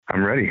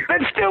I'm ready.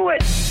 Let's do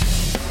it!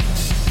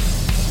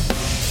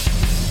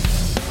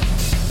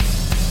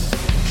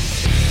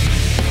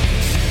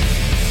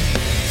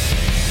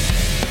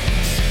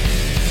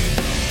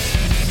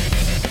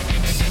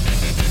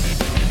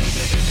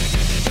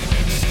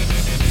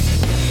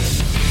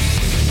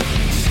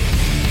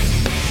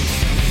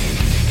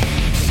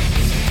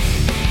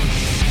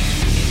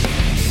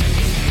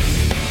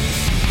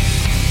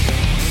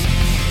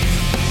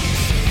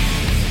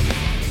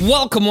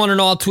 Welcome, one and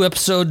all, to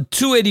episode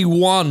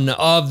 281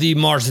 of the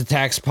Mars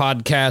Attacks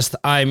podcast.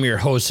 I'm your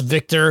host,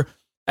 Victor,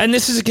 and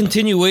this is a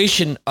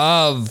continuation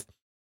of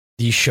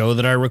the show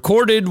that I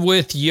recorded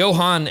with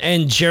Johan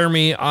and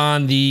Jeremy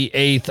on the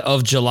 8th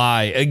of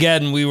July.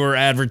 Again, we were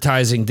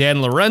advertising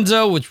Dan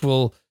Lorenzo, which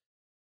we'll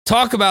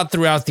talk about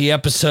throughout the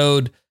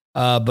episode,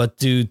 but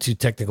due to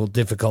technical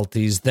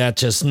difficulties, that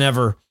just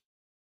never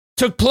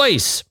took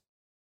place.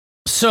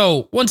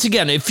 So, once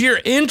again, if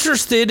you're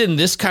interested in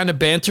this kind of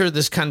banter,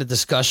 this kind of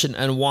discussion,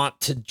 and want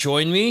to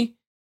join me,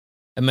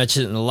 I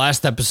mentioned in the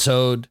last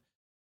episode,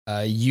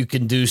 you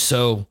can do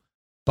so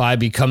by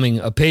becoming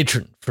a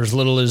patron for as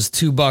little as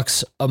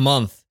 $2 a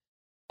month.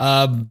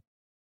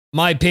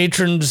 My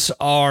patrons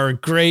are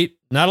great.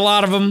 Not a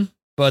lot of them,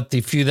 but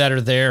the few that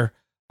are there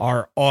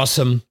are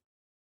awesome.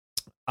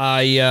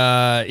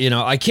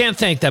 I can't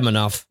thank them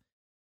enough,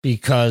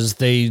 because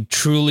they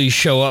truly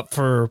show up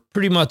for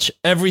pretty much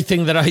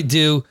everything that I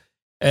do,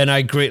 and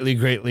I greatly,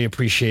 greatly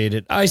appreciate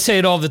it. I say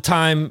it all the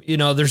time,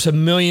 there's a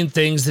million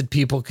things that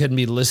people can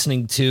be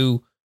listening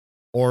to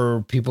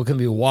or people can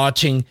be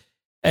watching,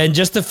 and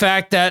just the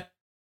fact that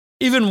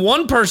even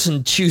one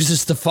person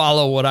chooses to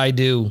follow what I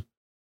do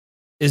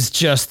is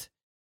just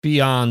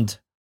beyond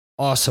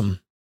awesome.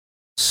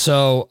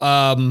 So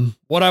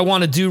what I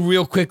want to do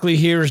real quickly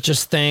here is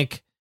just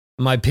thank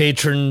my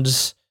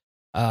patrons.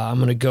 I'm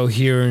going to go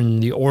here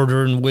in the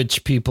order in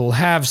which people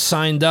have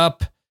signed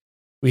up.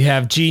 We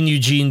have Gene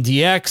Eugene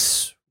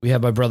DX. We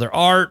have my brother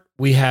Art.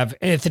 We have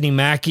Anthony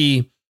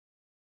Mackie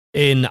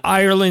in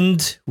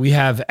Ireland. We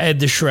have Ed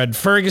the Shred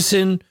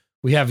Ferguson.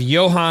 We have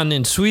Johan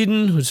in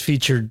Sweden, who's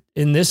featured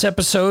in this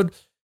episode.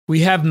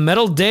 We have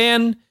Metal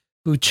Dan,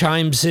 who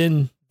chimes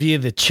in via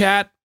the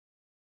chat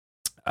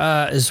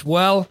as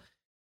well.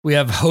 We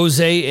have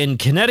Jose in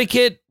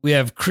Connecticut. We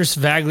have Chris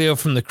Vaglio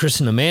from the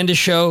Chris and Amanda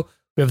Show.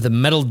 We have the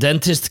metal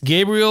dentist,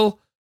 Gabriel.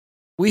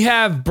 We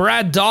have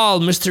Brad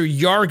Dahl, Mr.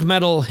 Yarg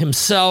Metal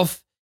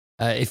himself.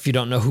 If you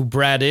don't know who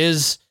Brad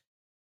is,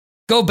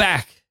 go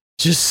back.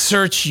 Just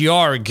search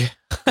Yarg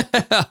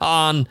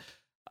on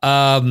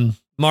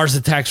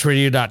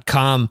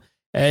MarsAttacksRadio.com,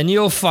 and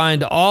you'll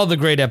find all the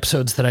great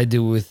episodes that I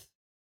do with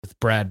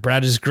Brad.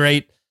 Brad is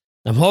great.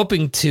 I'm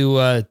hoping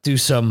to do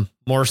some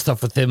more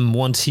stuff with him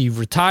once he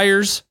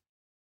retires.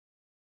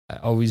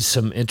 Always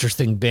some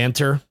interesting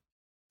banter.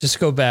 Just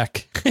go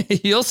back.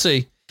 You'll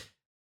see.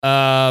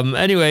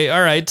 Anyway,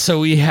 all right. So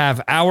we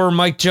have our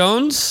Mike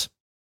Jones.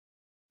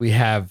 We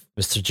have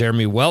Mr.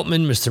 Jeremy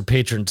Weltman, Mr.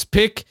 Patron's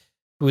Pick,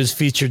 who is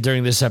featured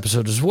during this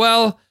episode as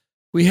well.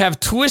 We have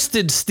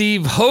Twisted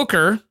Steve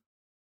Hoker.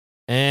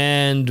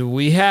 And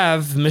we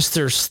have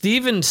Mr.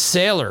 Steven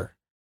Saylor.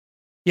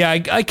 Yeah,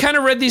 I kind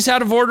of read these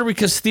out of order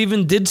because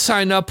Steven did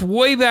sign up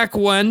way back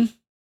when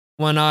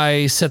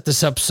I set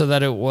this up so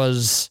that it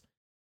was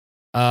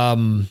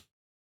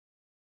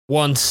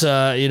once,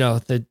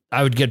 that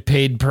I would get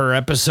paid per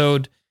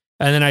episode,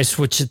 and then I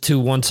switched it to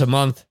once a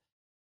month.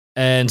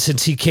 And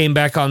since he came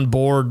back on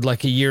board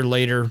like a year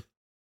later,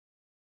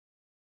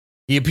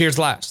 he appears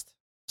last.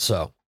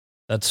 So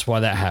that's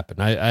why that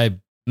happened. I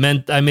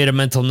made a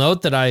mental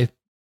note that I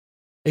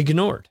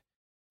ignored.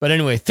 But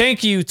anyway,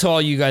 thank you to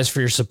all you guys for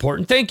your support,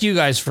 and thank you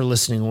guys for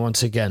listening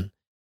once again.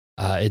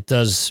 It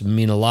does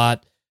mean a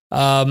lot.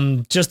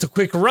 Just a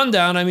quick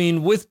rundown. I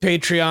mean, with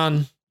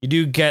Patreon, you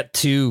do get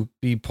to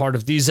be part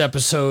of these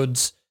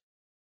episodes.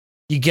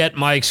 You get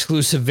my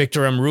exclusive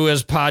Victor M.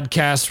 Ruiz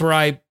podcast, where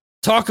I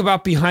talk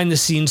about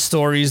behind-the-scenes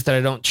stories that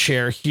I don't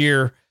share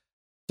here.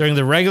 During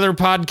the regular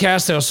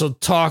podcast, I also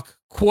talk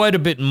quite a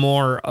bit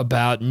more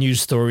about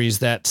news stories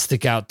that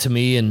stick out to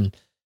me and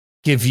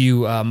give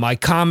you my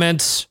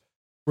comments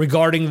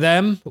regarding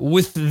them.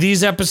 With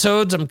these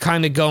episodes, I'm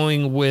kind of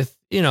going with,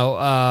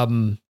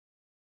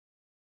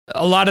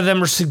 a lot of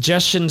them are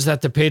suggestions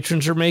that the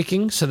patrons are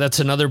making. So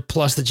that's another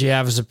plus that you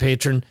have as a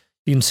patron.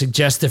 You can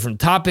suggest different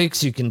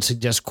topics. You can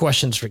suggest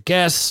questions for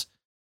guests.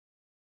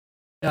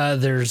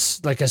 There's,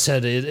 like I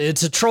said,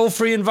 it's a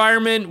troll-free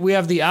environment. We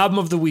have the Album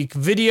of the Week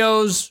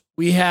videos.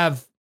 We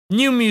have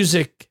new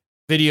music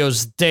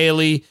videos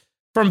daily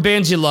from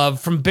bands you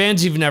love, from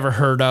bands you've never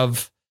heard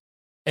of.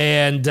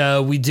 And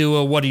we do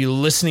a What Are You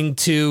Listening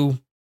To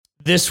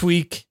this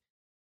week?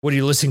 What are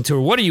you listening to,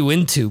 or what are you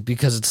into?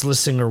 Because it's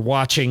listening or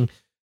watching.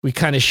 We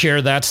kind of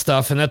share that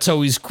stuff, and that's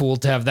always cool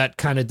to have that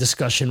kind of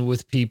discussion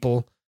with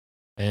people.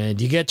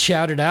 And you get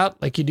shouted out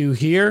like you do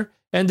here.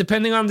 And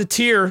depending on the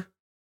tier,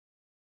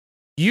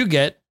 you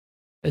get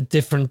a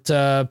different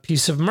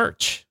piece of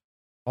merch.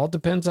 All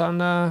depends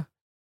on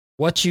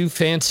what you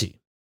fancy.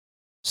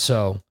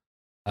 So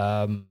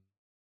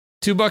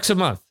 $2 a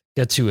month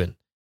gets you in.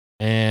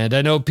 And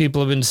I know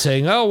people have been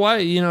saying, oh, why,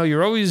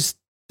 you're always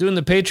doing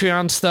the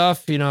Patreon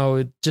stuff.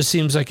 It just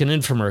seems like an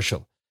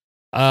infomercial.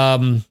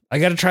 I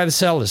got to try to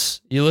sell this.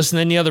 You listen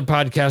to any other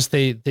podcast,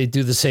 they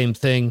do the same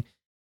thing.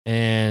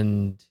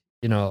 And,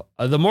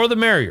 the more the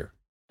merrier.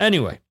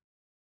 Anyway,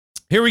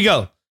 here we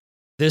go.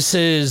 This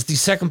is the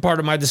second part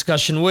of my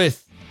discussion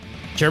with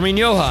Jeremy and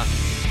Johan.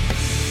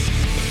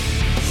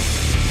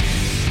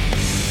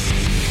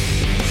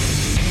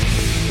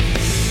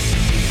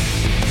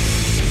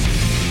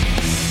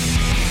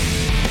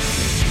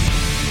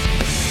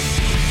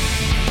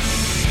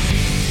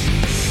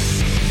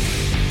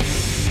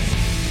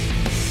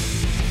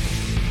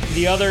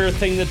 The other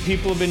thing that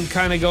people have been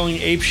kind of going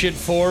apeshit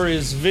for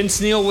is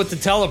Vince Neil with the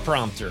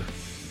teleprompter.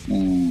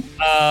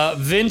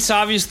 Vince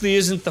obviously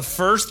isn't the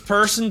first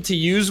person to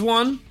use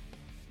one.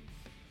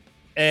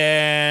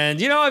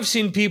 And, I've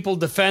seen people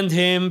defend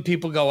him.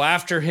 People go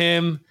after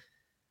him.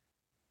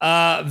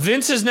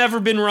 Vince has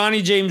never been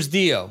Ronnie James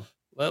Dio.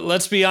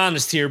 Let's be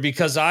honest here,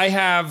 because I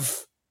have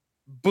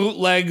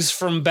bootlegs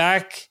from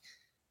back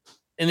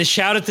in the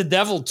Shout at the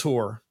Devil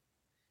tour.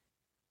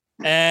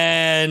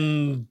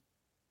 And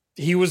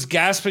he was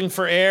gasping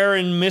for air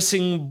and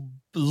missing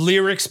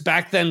lyrics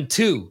back then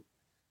too.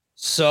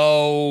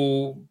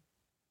 So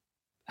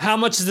how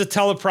much is the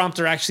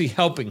teleprompter actually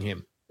helping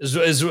him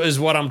is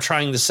what I'm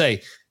trying to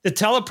say. The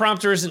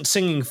teleprompter isn't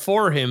singing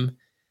for him.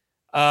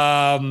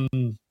 I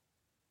don't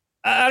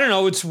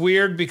know. It's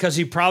weird because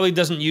he probably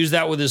doesn't use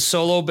that with his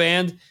solo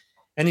band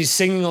and he's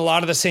singing a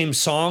lot of the same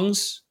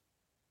songs.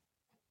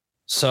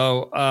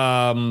 So,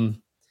 I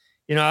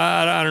don't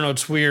know.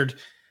 It's weird.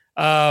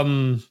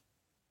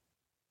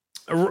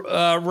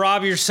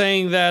 Rob, you're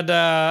saying that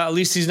at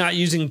least he's not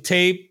using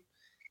tape.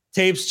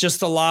 Tape's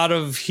just a lot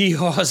of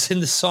hee-haws in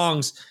the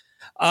songs.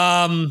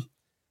 Motley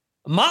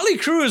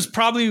Crue is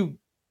probably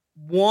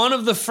one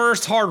of the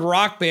first hard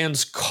rock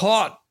bands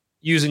caught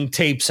using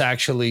tapes,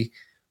 actually,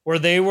 where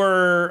they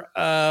were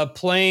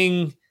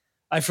playing,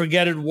 I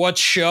forget at what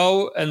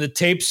show, and the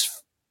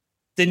tapes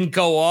didn't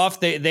go off.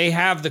 They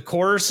have the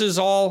choruses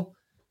all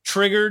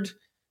triggered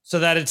so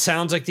that it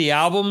sounds like the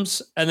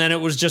albums. And then it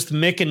was just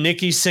Mick and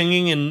Nikki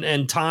singing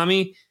and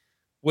Tommy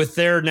with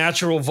their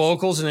natural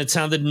vocals. And it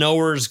sounded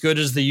nowhere as good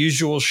as the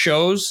usual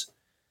shows.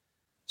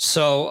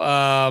 So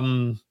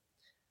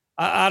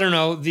I don't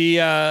know.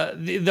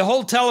 The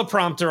whole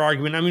teleprompter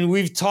argument. I mean,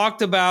 we've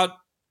talked about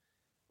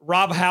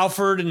Rob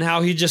Halford and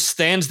how he just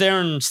stands there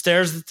and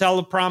stares at the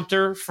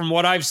teleprompter. From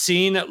what I've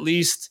seen, at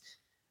least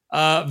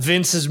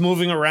Vince is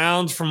moving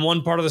around from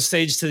one part of the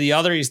stage to the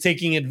other. He's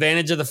taking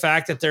advantage of the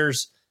fact that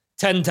there's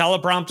 10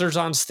 teleprompters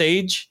on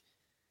stage.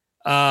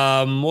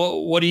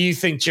 What do you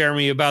think,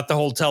 Jeremy, about the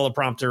whole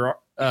teleprompter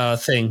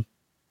thing?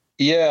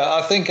 Yeah,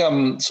 I think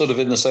I'm sort of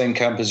in the same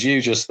camp as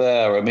you just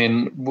there. I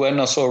mean,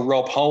 when I saw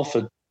Rob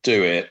Halford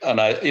do it,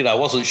 and I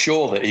wasn't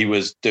sure that he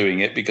was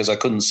doing it because I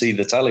couldn't see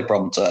the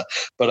teleprompter,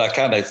 but I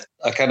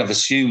kind of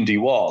assumed he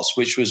was,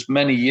 which was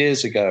many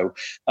years ago.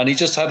 And he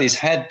just had his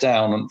head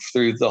down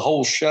through the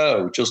whole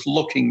show, just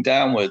looking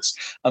downwards.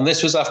 And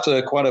this was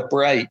after quite a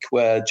break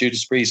where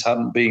Judas Priest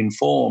hadn't been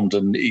formed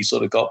and he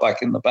sort of got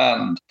back in the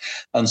band.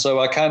 And so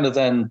I kind of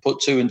then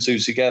put two and two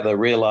together,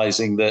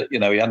 realizing that, he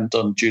hadn't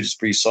done Judas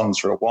Priest songs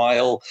for a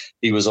while.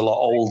 He was a lot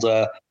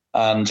older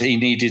and he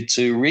needed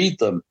to read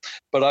them.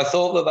 But I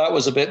thought that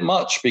was a bit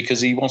much because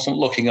he wasn't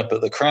looking up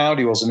at the crowd.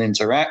 He wasn't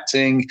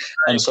interacting. Right.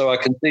 And so I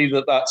can see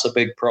that that's a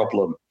big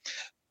problem.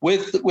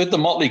 With the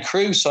Motley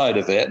Crue side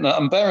of it,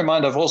 and bear in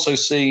mind, I've also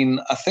seen,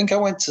 I think I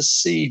went to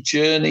see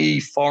Journey,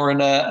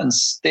 Foreigner and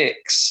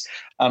Styx.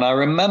 And I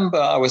remember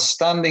I was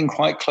standing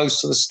quite close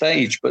to the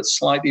stage, but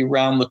slightly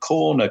round the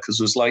corner because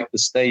it was like the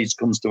stage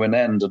comes to an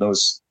end and I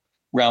was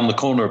round the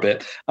corner a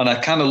bit. And I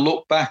kind of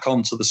looked back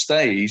onto the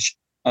stage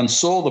and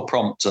saw the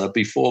prompter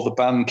before the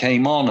band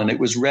came on, and it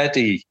was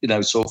ready,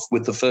 sort of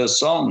with the first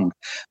song,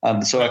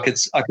 and so I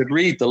could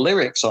read the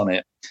lyrics on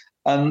it.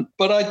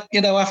 But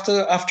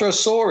after I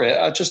saw it,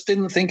 I just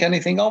didn't think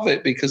anything of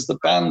it because the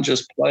band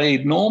just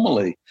played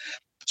normally.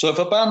 So if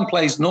a band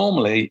plays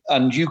normally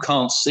and you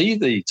can't see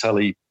the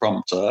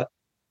teleprompter,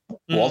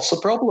 what's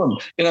the problem?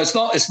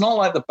 It's not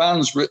like the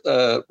band's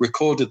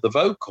recorded the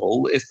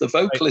vocal. If the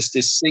vocalist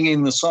is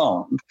singing the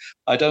song,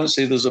 I don't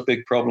see there's a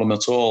big problem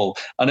at all.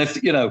 And if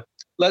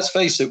let's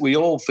face it, we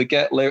all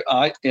forget.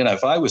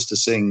 If I was to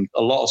sing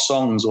a lot of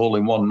songs all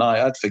in one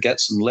night, I'd forget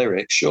some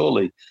lyrics,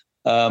 surely.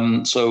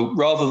 So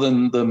rather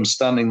than them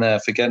standing there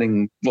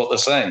forgetting what they're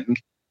saying,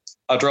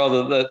 I'd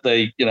rather that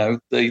they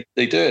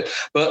do it.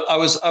 But I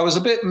was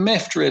a bit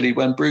miffed really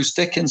when Bruce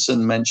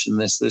Dickinson mentioned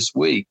this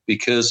week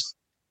because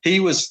he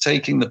was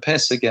taking the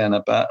piss again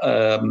about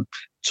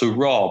to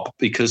Rob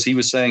because he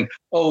was saying,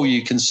 oh,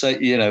 you can say,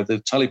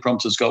 the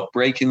teleprompter's got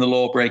breaking the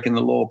law, breaking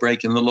the law,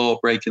 breaking the law,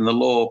 breaking the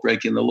law,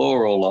 breaking the law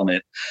all on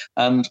it.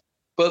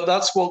 But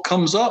that's what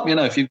comes up.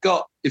 If you've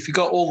got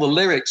all the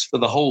lyrics for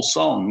the whole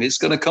song, it's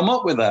going to come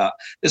up with that.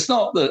 It's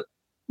not that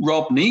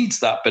Rob needs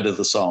that bit of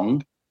the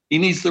song. He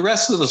needs the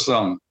rest of the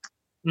song.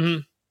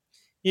 Mm-hmm.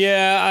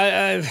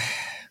 Yeah.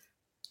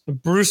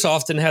 Bruce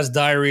often has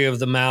diarrhea of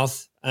the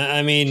mouth.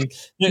 I mean,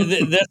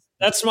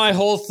 that's my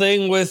whole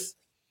thing with,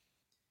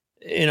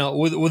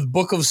 with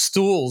Book of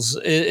Stools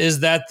is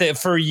that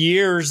for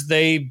years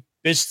they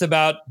bitched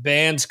about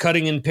bands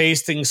cutting and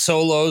pasting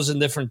solos and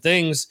different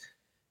things.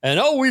 And,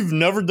 we've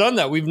never done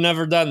that. We've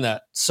never done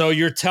that. So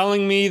you're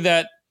telling me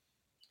that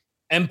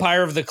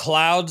Empire of the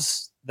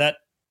Clouds, that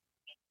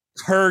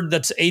herd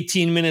that's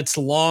 18 minutes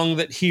long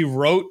that he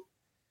wrote,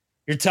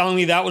 you're telling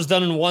me that was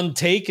done in one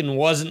take and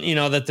wasn't,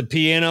 that the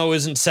piano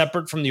isn't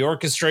separate from the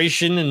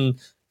orchestration and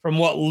from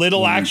what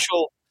little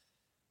actual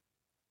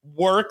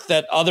work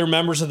that other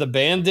members of the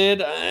band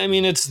did? I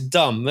mean, it's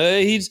dumb.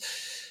 He's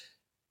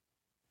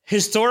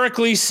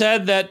historically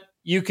said that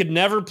you could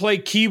never play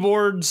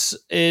keyboards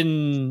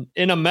in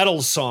a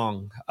metal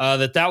song,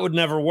 that would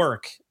never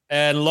work.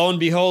 And lo and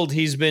behold,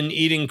 he's been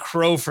eating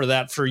crow for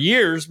that for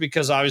years,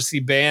 because obviously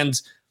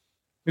bands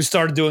who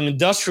started doing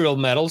industrial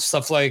metal,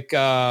 stuff like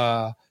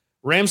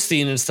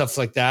Rammstein and stuff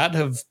like that,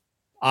 have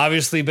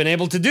obviously been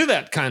able to do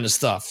that kind of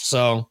stuff.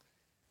 So,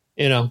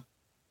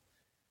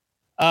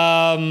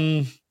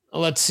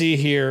 let's see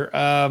here.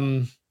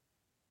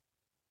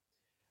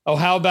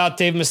 How about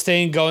Dave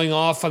Mustaine going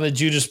off on the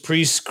Judas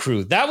Priest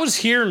crew? That was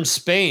here in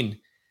Spain.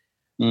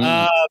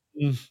 That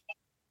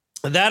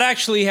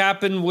actually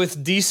happened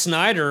with Dee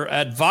Snider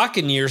at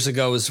Wacken years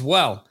ago as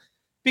well.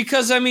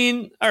 Because, I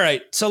mean, all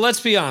right, so let's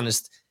be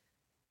honest.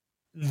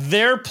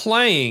 They're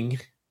playing,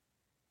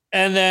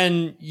 and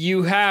then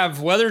you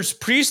have, whether it's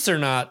Priest or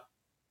not,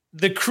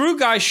 the crew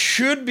guy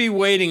should be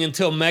waiting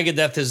until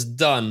Megadeth is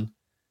done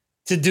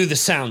to do the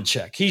sound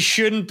check. He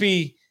shouldn't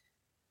be,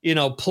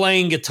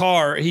 playing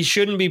guitar. He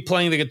shouldn't be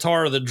playing the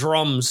guitar or the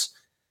drums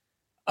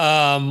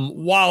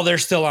while they're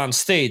still on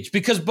stage,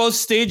 because both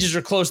stages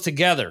are close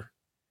together,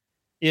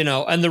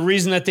 and the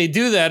reason that they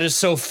do that is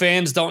so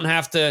fans don't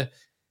have to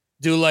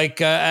do like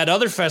at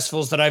other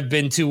festivals that I've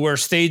been to, where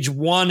stage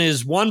one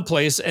is one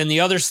place and the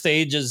other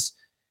stage is,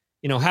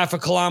 half a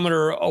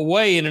kilometer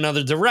away in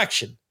another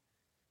direction.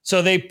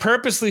 So they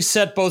purposely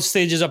set both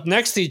stages up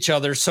next to each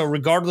other, so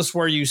regardless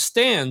where you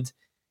stand,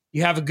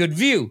 you have a good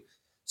view.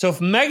 So if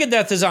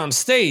Megadeth is on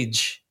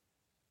stage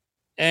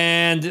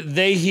and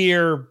they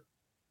hear,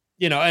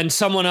 and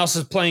someone else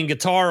is playing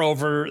guitar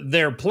over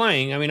their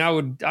playing, I mean, I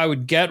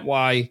would get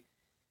why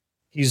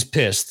he's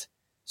pissed.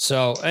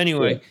 So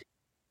anyway,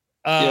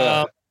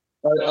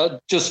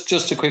 just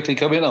to quickly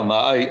come in on that,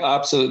 I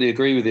absolutely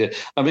agree with you.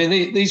 I mean,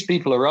 these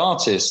people are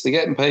artists. They're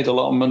getting paid a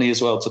lot of money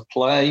as well to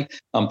play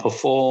and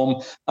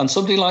perform. And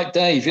somebody like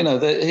Dave,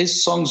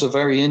 his songs are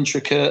very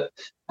intricate.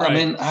 Right. I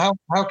mean, how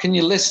can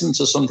you listen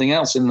to something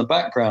else in the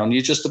background?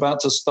 You're just about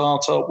to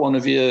start up one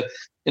of your,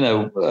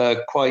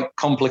 quite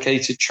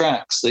complicated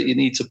tracks that you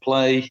need to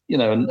play,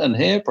 and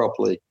hear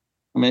properly.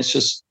 I mean, it's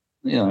just,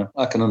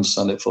 I can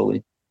understand it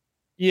fully.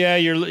 Yeah,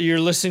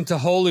 you're listening to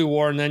Holy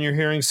War, and then you're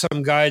hearing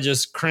some guy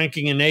just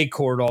cranking an A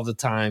chord all the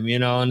time,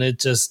 and it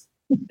just,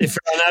 if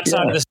you're on that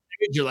side of the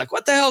stage, you're like,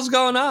 what the hell's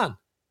going on?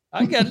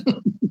 I get it.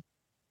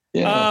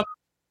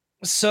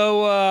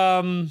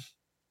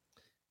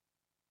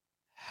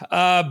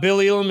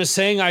 Bill Elam is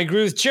saying, I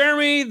agree with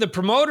Jeremy. The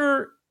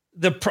prompter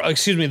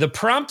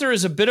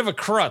is a bit of a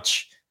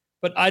crutch,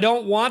 but I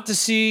don't want to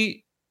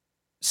see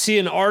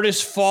an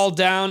artist fall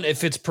down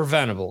if it's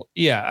preventable.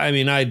 Yeah, I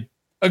mean, I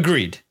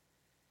agreed.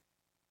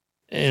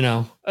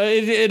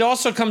 It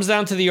also comes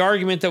down to the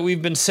argument that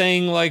we've been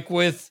saying, like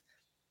with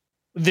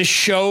the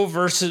show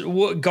versus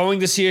going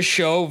to see a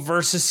show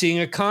versus seeing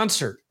a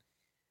concert.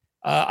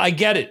 I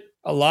get it.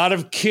 A lot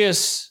of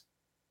Kiss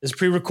is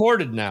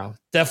pre-recorded now.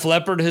 Def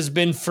Leppard has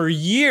been for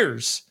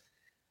years.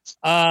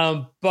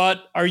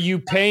 But are you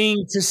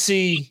paying to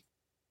see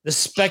the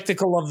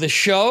spectacle of the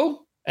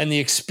show and the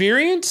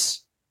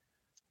experience?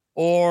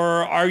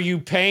 Or are you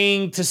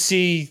paying to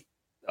see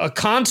a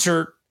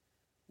concert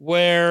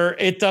where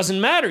it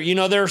doesn't matter?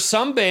 There are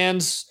some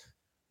bands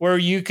where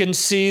you can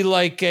see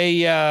like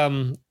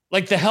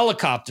like the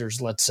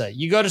Helicopters, let's say.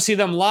 You go to see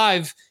them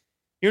live,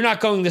 you're not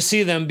going to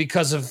see them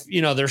because of,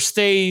 their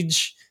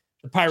stage,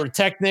 the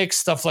pyrotechnics,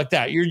 stuff like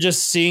that. You're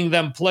just seeing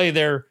them play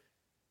their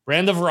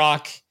brand of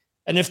rock.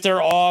 And if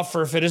they're off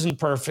or if it isn't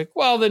perfect,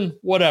 well, then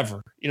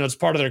whatever. It's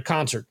part of their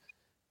concert.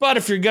 But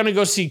if you're going to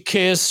go see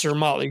Kiss or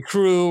Motley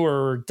Crue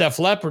or Def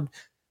Leppard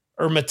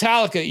or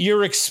Metallica,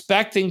 you're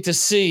expecting to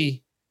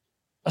see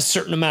a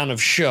certain amount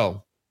of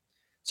show.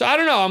 So I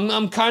don't know.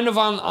 I'm kind of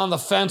on the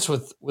fence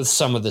with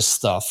some of this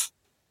stuff.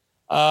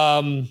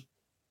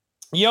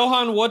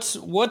 Johan,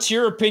 what's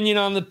your opinion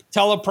on the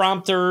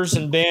teleprompters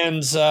and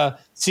bands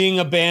seeing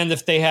a band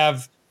if they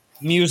have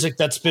music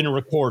that's been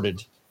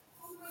recorded?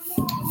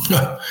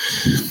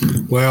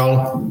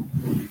 Well,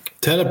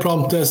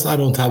 teleprompters I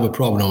don't have a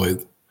problem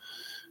with.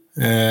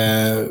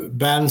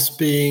 Bands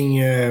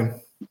being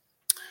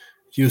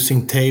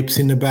using tapes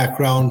in the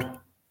background.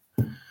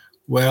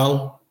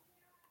 Well,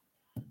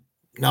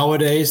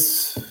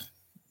 nowadays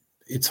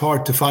it's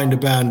hard to find a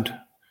band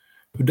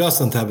who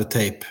doesn't have a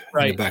tape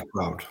in the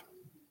background.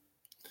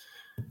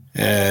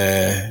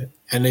 And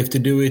if they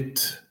do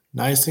it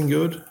nice and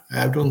good,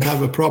 I don't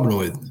have a problem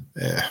with.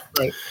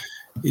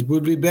 it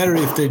would be better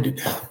if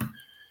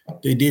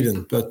they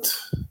didn't, but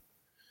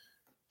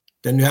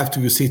then you have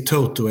to see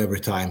Toto every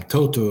time.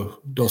 Toto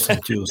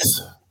doesn't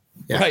use.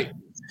 Yeah. Right.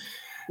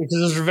 Because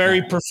those are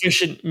very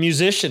proficient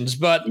musicians.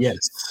 But yes,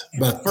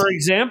 but for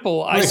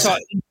example, I saw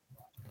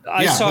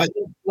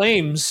In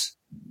Flames,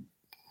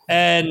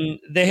 and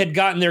they had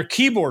gotten their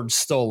keyboards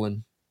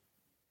stolen.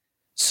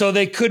 So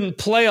they couldn't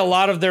play a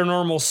lot of their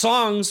normal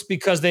songs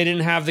because they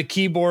didn't have the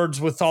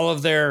keyboards with all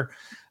of their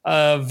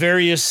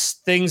various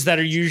things that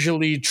are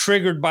usually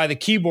triggered by the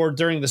keyboard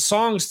during the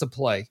songs to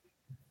play.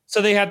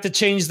 So they had to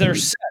change their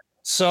set.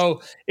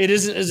 So it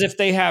isn't as if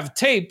they have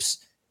tapes.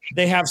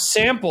 They have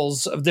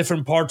samples of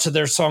different parts of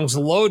their songs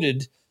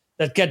loaded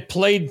that get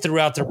played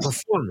throughout their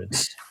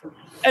performance.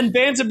 And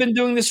bands have been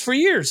doing this for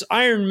years.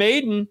 Iron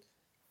Maiden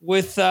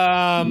with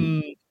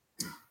Can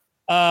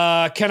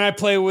I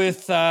Play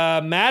With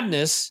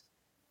Madness?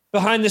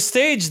 Behind the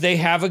stage, they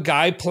have a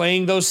guy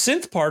playing those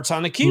synth parts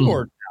on a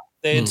keyboard.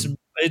 It's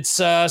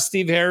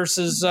Steve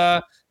Harris's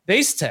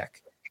bass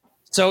tech.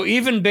 So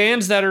even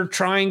bands that are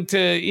trying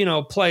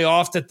to, play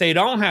off that they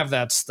don't have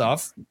that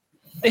stuff,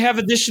 they have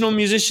additional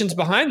musicians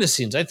behind the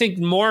scenes. I think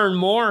more and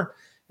more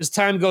as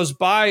time goes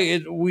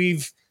by,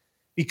 we've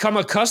become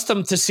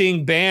accustomed to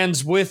seeing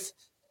bands with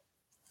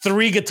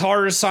 3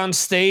 guitarists on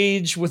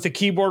stage with a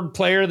keyboard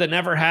player that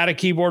never had a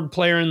keyboard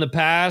player in the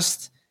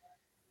past.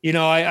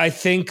 I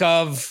think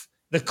of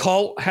The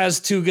Cult has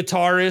 2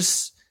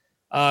 guitarists.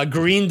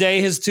 Green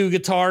Day has 2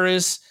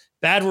 guitarists.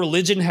 Bad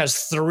Religion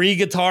has 3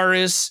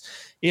 guitarists.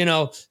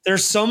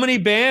 There's so many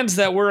bands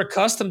that we're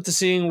accustomed to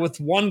seeing with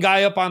one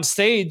guy up on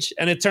stage.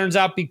 And it turns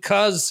out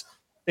because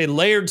they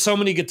layered so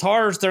many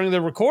guitars during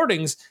the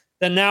recordings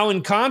that now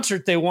in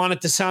concert, they want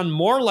it to sound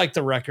more like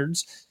the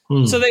records.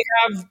 So they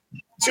have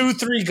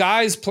 2-3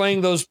 guys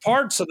playing those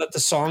parts so that the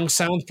song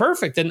sounds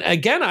perfect. And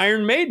again,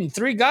 Iron Maiden,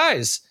 3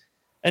 guys.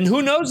 And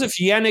who knows if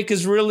Yannick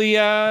is really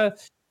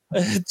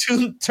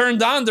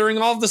turned on during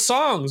all of the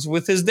songs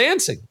with his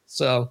dancing.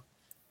 So,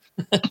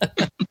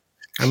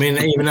 I mean,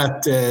 even I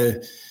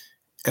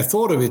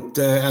thought of it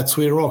at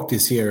Sweden Rock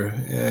this year,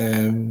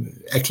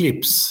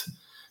 Eclipse,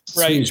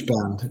 Swedish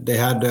band. They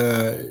had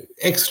an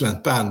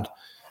excellent band,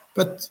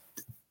 but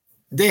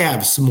they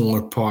have some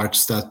more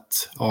parts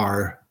that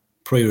are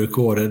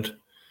pre-recorded.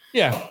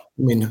 Yeah. I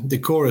mean, the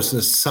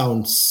choruses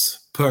sounds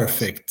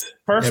perfect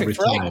every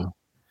time.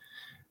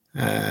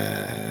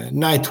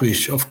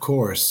 Nightwish, of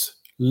course,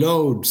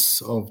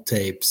 loads of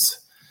tapes.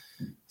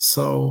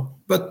 So,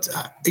 but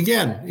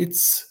again, it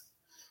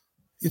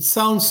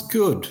sounds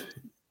good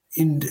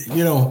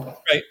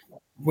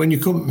when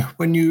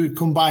you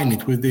combine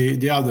it with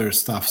the other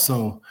stuff.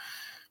 So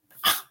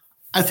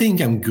I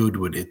think I'm good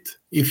with it.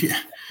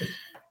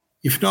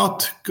 If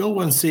not, go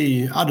and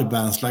see other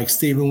bands like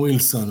Steven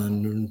Wilson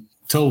and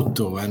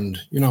Toto and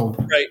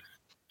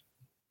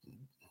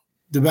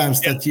the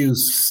bands that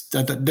use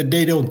that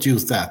they don't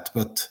use that,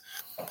 but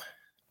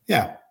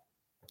know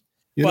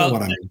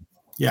what I mean.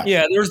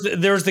 Yeah.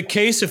 There was the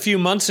case a few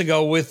months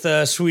ago with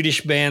a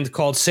Swedish band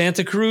called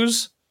Santa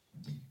Cruz,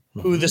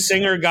 who the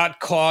singer got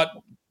caught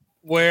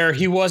where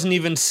he wasn't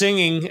even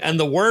singing and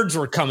the words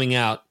were coming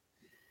out,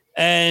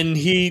 and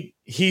he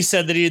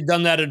said that he had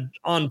done that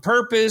on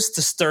purpose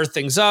to stir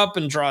things up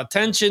and draw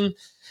attention.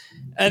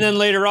 And then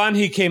later on,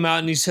 he came out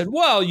and he said,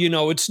 well,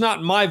 it's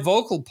not my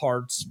vocal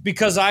parts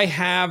because I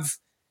have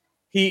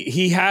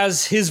he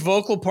has his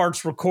vocal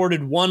parts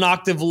recorded 1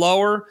 octave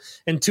lower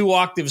and 2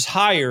 octaves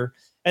higher.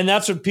 And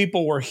that's what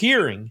people were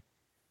hearing.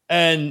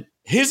 And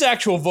his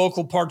actual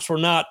vocal parts were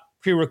not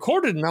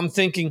pre-recorded. And I'm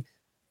thinking,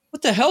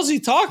 what the hell's he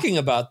talking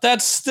about?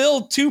 That's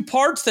still 2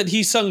 parts that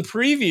he sung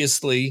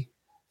previously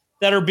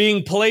that are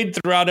being played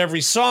throughout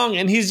every song.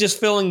 And he's just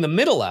filling the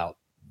middle out.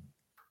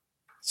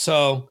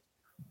 So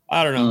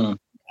I don't know.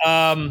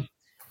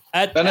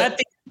 At the end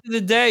of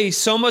the day,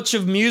 so much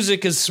of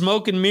music is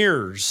smoke and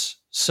mirrors.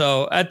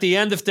 So at the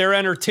end, if they're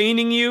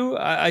entertaining you,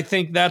 I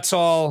think that's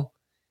all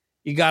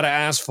you got to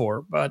ask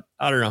for. But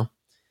I don't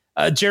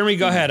know. Jeremy,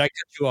 go ahead. I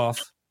cut you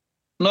off.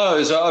 No,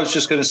 I was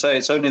just going to say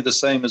it's only the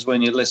same as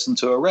when you listen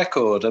to a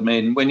record. I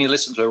mean, when you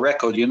listen to a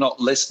record, you're not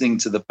listening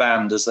to the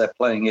band as they're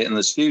playing it in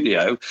the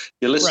studio.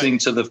 You're listening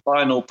to the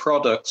final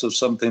product of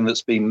something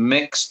that's been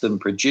mixed and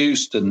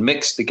produced and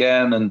mixed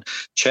again and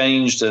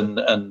changed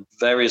and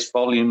various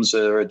volumes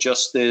are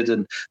adjusted.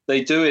 And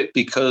they do it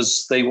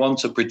because they want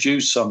to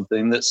produce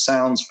something that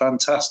sounds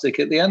fantastic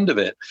at the end of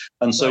it.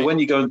 And so when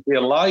you go and see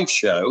a live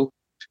show,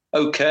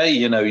 okay,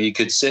 you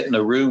could sit in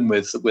a room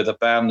with a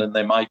band and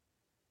they might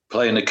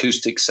play an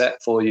acoustic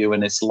set for you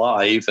and it's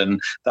live and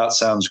that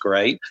sounds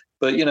great.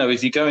 But,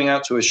 if you're going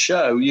out to a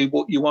show, you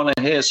want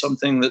to hear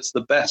something that's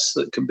the best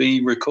that can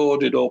be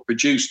recorded or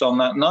produced on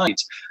that night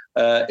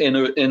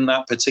in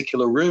that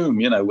particular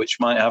room, which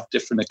might have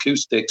different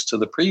acoustics to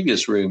the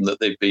previous room that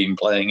they've been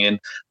playing in.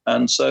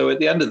 And so at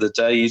the end of the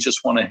day, you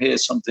just want to hear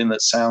something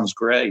that sounds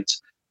great.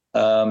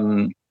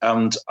 And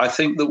I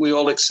think that we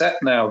all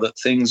accept now that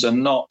things are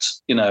not,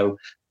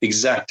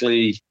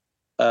 exactly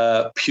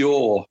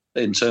pure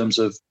in terms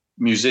of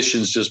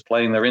musicians just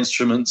playing their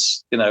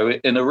instruments, in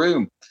a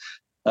room.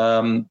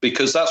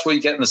 because that's what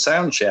you get in the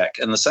sound check.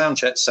 And the sound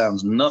check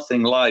sounds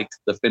nothing like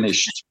the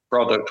finished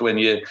product when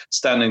you're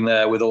standing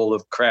there with all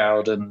the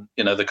crowd and,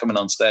 they're coming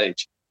on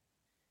stage.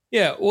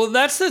 Yeah, well,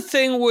 that's the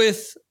thing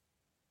with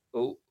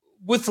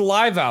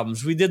live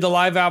albums. We did the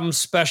live album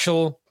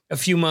special a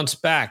few months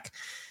back.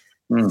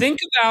 Think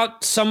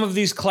about some of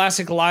these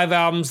classic live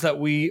albums that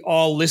we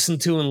all listen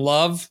to and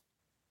love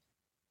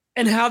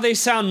and how they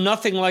sound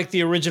nothing like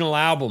the original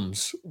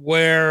albums,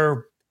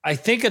 where I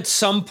think at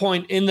some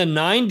point in the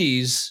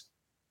 90s,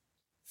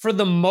 for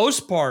the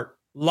most part,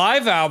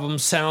 live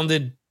albums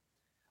sounded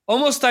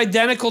almost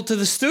identical to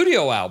the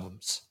studio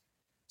albums.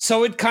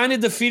 So it kind of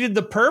defeated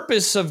the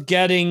purpose of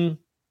getting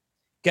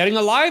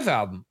a live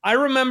album. I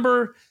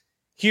remember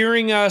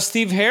hearing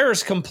Steve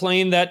Harris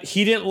complain that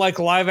he didn't like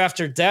Live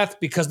After Death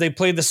because they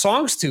played the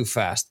songs too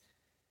fast.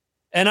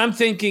 And I'm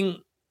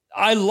thinking,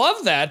 I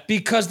love that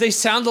because they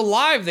sound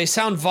alive. They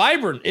sound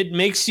vibrant. It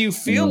makes you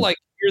feel like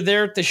you're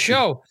there at the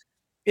show.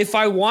 If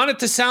I want it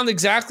to sound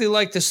exactly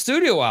like the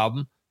studio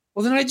album,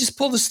 well, then I just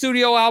pull the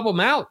studio album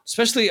out,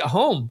 especially at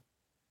home.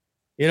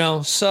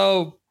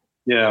 So.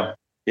 Yeah.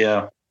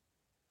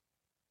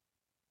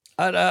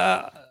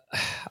 I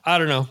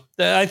don't know.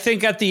 I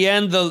think at the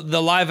end,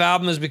 the live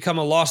album has become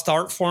a lost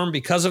art form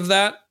because of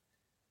that.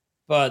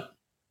 But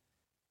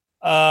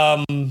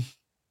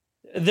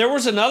there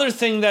was another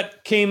thing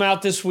that came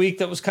out this week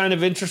that was kind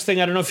of interesting.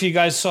 I don't know if you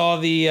guys saw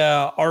the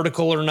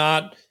article or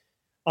not.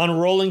 On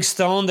Rolling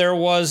Stone, there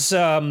was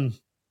an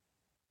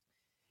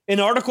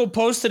article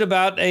posted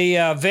about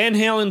a Van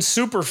Halen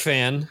super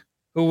fan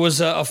who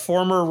was a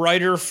former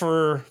writer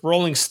for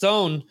Rolling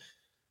Stone,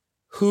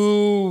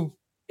 who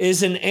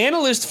is an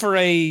analyst for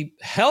a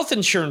health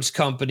insurance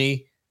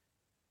company,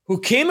 who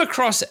came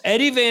across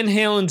Eddie Van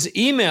Halen's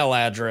email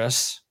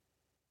address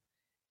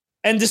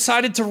and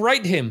decided to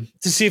write him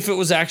to see if it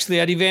was actually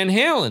Eddie Van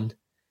Halen.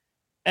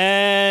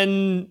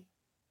 And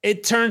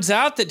it turns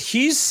out that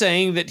he's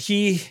saying that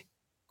he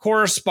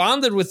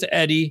corresponded with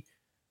Eddie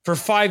for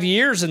 5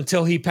 years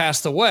until he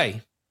passed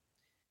away.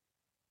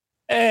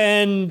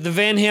 And the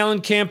Van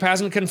Halen camp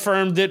hasn't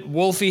confirmed it.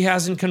 Wolfie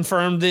hasn't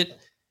confirmed it.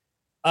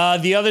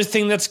 The other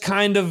thing that's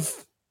kind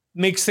of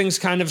makes things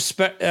kind of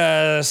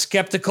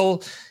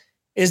skeptical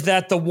is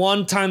that the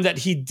one time that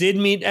he did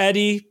meet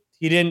Eddie,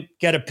 he didn't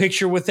get a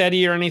picture with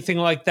Eddie or anything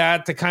like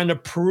that to kind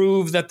of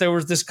prove that there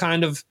was this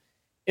kind of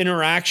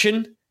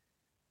interaction.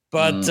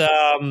 But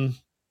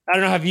I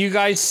don't know. Have you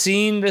guys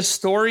seen this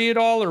story at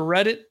all or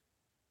read it?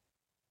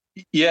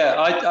 Yeah,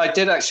 I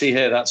did actually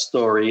hear that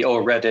story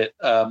or read it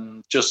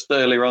just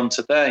earlier on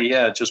today.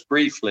 Yeah, just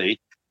briefly.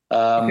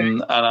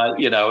 And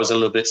I was a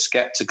little bit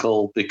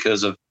skeptical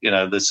because of,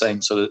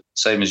 the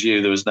same as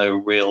you. There was no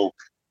real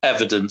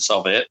evidence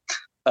of it.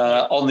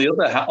 On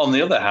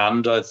the other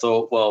hand, I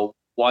thought, well,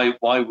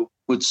 why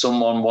would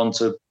someone want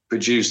to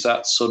produce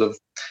that sort of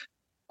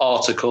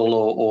article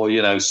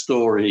or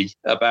story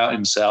about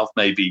himself?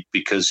 Maybe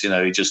because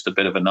he's just a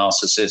bit of a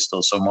narcissist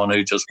or someone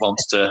who just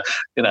wants to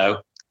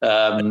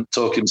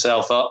talk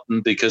himself up,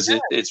 and because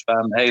it's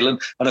Van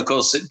Halen, and of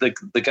course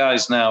the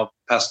guy's now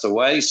passed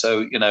away,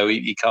 so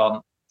he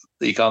can't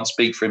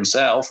speak for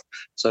himself,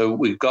 so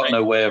we've got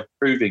no way of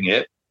proving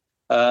it.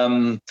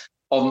 On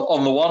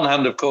the one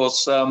hand, of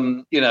course,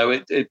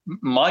 it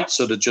might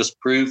sort of just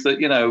prove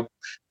that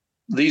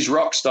these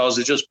rock stars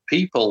are just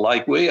people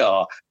like we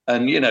are,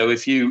 and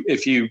if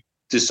you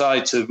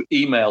decide to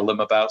email them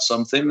about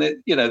something,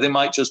 that they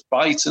might just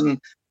bite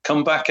and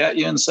come back at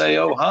you and say,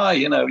 oh hi,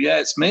 yeah,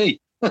 it's me.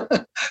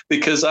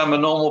 Because I'm a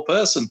normal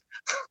person.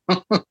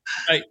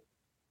 Right.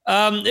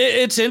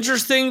 It's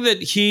interesting that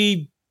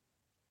he,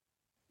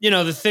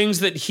 the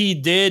things that he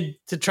did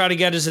to try to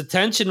get his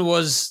attention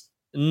was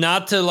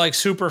not to like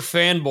super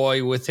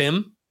fanboy with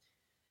him.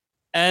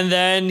 And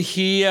then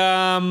he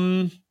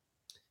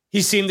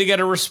seemed to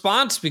get a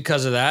response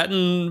because of that.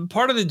 And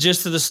part of the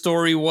gist of the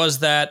story was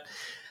that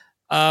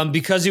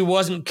because he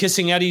wasn't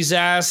kissing Eddie's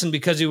ass and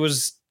because he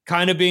was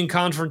kind of being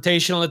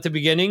confrontational at the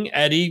beginning,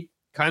 Eddie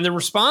kind of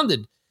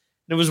responded.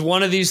 It was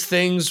one of these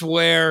things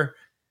where,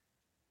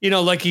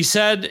 like he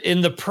said,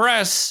 in the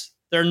press,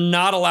 they're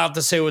not allowed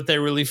to say what they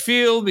really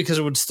feel because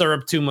it would stir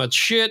up too much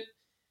shit.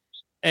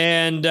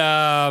 And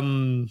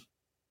it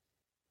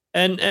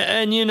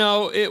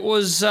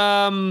was,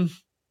 I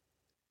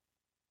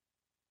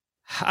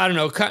don't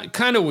know,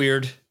 kind of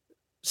weird.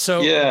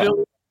 So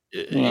Bill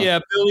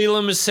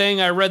Elam is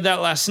saying, I read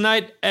that last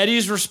night.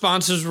 Eddie's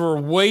responses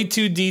were way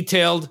too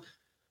detailed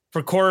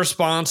for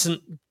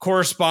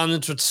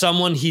correspondence with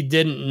someone he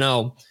didn't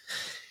know.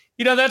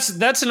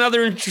 That's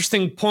another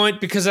interesting point,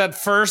 because at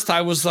first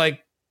I was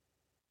like,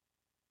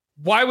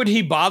 why would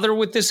he bother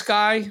with this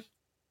guy?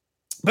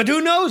 But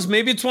who knows?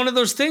 Maybe it's one of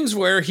those things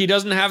where he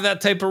doesn't have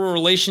that type of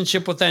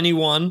relationship with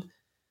anyone.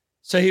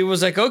 So he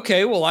was like,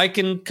 okay, well, I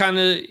can kind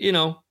of,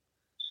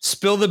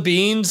 spill the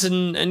beans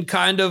and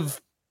kind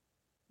of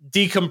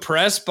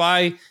decompress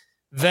by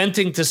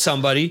venting to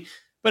somebody.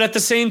 But at the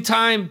same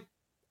time,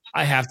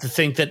 I have to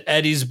think that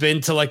Eddie's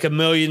been to like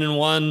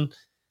 1,000,001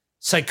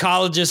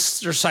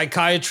 psychologists or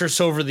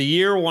psychiatrists over the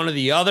year, one or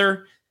the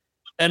other.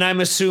 And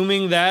I'm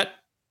assuming that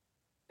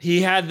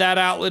he had that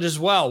outlet as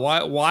well.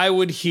 Why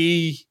would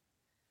he?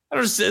 I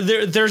don't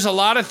know. There's a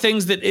lot of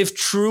things that, if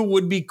true,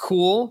 would be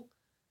cool,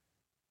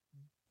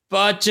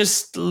 but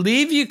just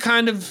leave you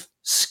kind of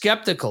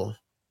skeptical.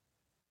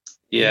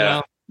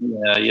 Yeah,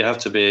 yeah. You have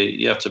to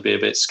be a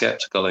bit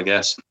skeptical, I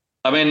guess.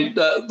 I mean,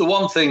 the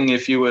one thing,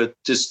 if you were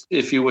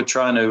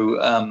trying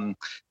to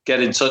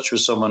get in touch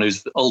with someone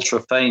who's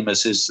ultra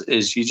famous,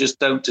 is you just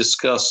don't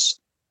discuss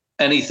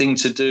anything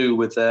to do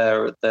with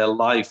their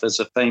life as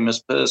a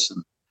famous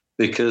person,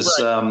 because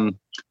right.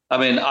 I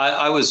mean,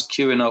 I was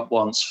queuing up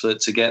once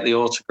to get the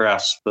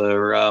autographs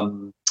for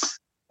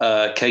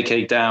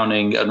KK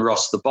Downing and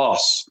Ross the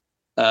Boss.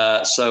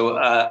 So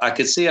I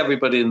could see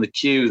everybody in the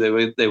queue.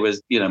 They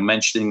were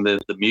mentioning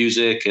the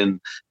music, and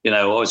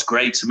oh, it's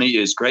great to meet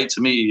you. It's great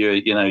to meet you.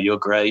 You're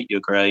great,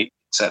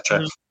 etc.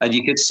 Mm-hmm. And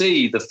you could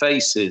see the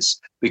faces,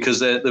 because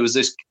there was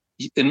this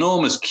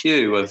enormous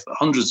queue of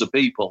hundreds of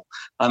people,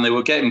 and they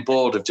were getting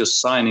bored of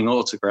just signing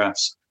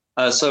autographs.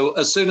 So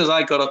as soon as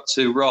I got up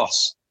to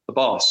Ross the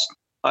Boss,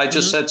 I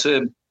just said to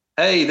him,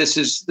 "Hey, this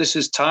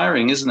is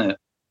tiring, isn't it?"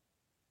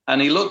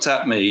 And he looked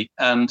at me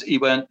and he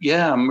went,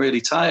 "Yeah, I'm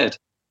really tired."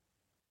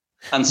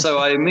 And so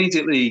I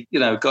immediately,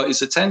 got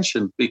his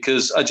attention,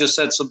 because I just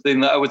said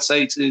something that I would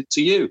say to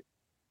you,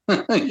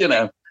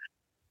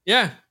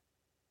 Yeah.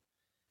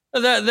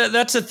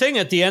 That's the thing.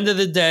 At the end of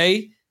the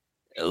day,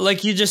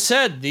 like you just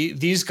said,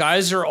 these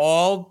guys are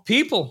all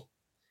people.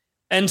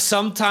 And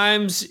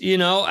sometimes,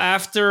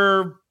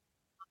 after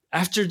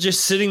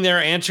just sitting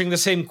there answering the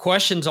same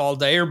questions all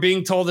day, or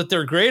being told that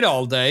they're great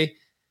all day,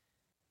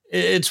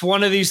 it's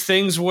one of these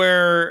things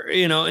where,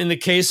 in the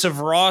case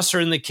of Ross, or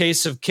in the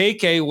case of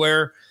KK,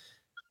 where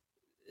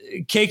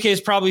KK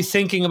is probably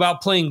thinking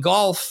about playing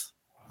golf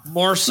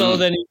more so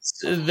than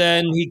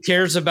he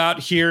cares about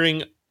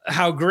hearing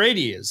how great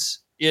he is,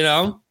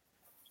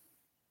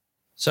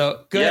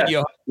 So go ahead,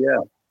 Johan.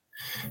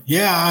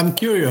 Yeah, I'm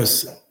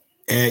curious.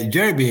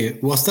 Jeremy,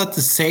 was that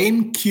the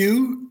same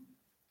cue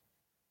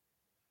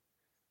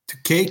to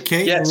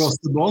KK and Ross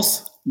the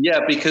Boss?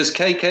 Yeah, because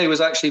KK was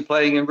actually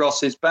playing in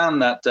Ross's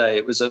band that day.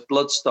 It was at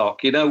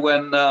Bloodstock.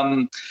 When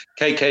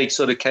KK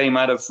sort of came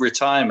out of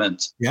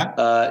retirement,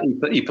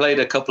 he played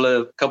a couple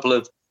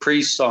of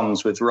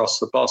pre-songs with Ross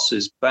the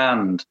Boss's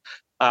band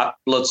at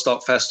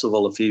Bloodstock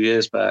Festival a few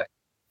years back.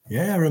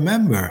 Yeah, I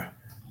remember.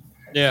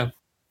 Yeah.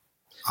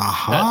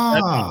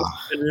 Aha.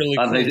 That's really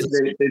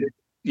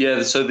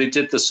cool. So they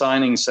did the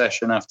signing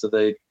session after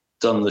they'd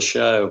done the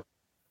show.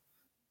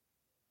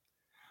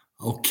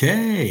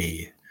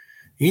 Okay.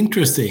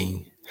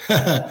 Interesting.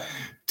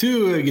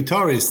 Two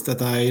guitarists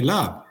that I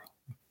love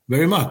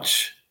very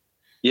much.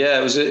 Yeah,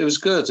 it was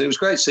good. It was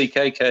great to see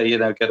KK,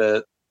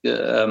 get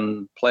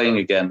playing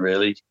again,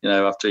 really,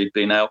 after he'd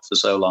been out for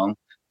so long.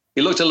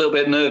 He looked a little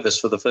bit nervous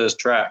for the first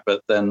track,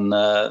 but then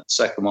the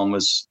second one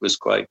was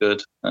quite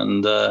good.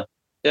 And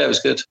it was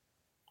good.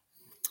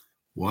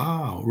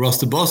 Wow. Ross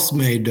the Boss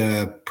made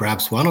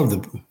perhaps one of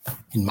the,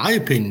 in my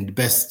opinion, the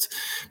best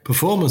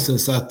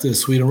performances at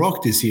Sweden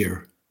Rock this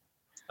year.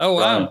 Oh,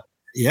 wow.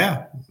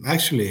 Yeah,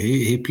 actually,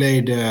 he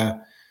played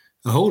a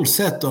whole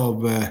set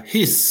of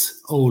his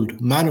old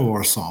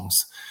Manowar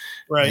songs,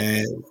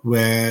 right?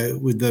 Where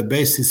with the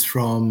bassist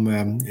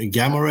from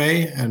Gamma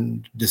Ray,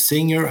 and the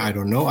singer, I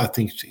don't know, I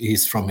think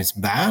he's from his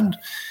band,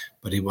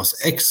 but he was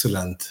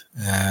excellent.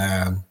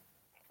 And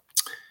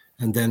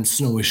then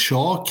Snowy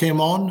Shaw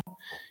came on.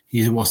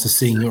 He was the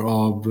singer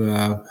of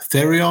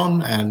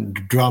Therion and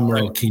drummer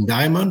of King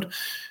Diamond,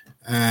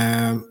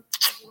 and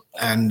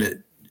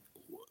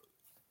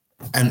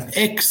an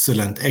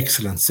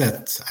excellent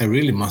set, I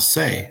really must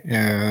say.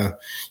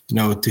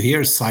 To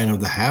hear Sign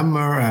of the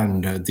Hammer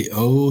and The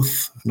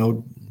Oath,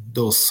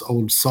 those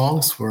old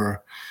songs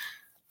were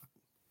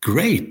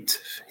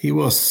great. He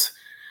was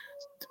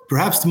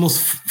perhaps the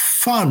most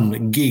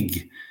fun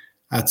gig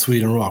at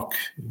Sweden Rock.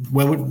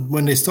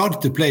 When they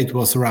started to play, it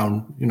was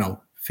around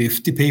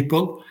 50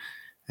 people,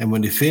 and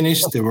when they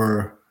finished, there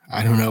were,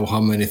 I don't know how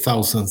many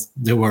thousands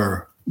there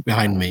were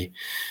behind me.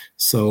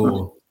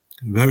 So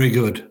very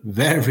good,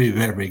 very,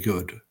 very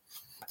good.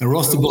 And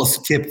Ross the Boss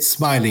kept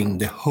smiling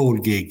the whole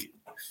gig.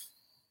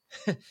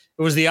 It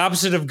was the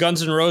opposite of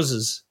Guns N'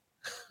 Roses.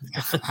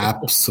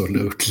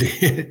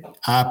 Absolutely.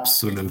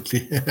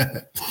 Absolutely.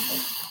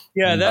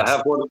 Yeah, that's... I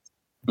have one.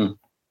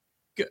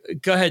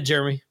 Go ahead,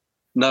 Jeremy.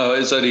 No,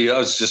 it's only, I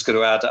was just going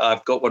to add,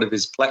 I've got one of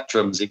his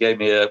plectrums. He gave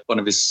me one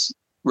of his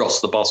Ross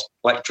the Boss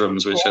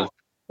plectrums, which I've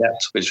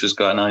kept, which was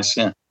quite nice.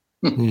 Yeah.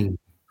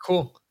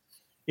 Cool.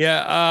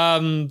 Yeah.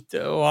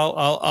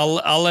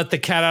 Well, I'll let the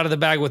cat out of the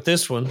bag with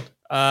this one.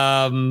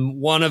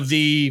 One of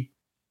the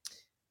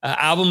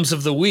albums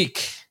of the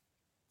week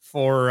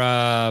for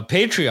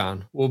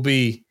Patreon will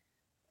be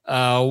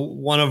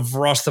one of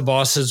Ross the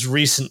Boss's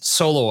recent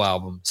solo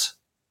albums.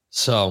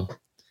 So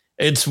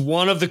it's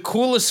one of the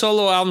coolest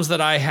solo albums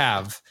that I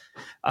have.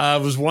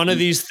 It was one of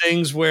these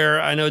things where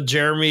I know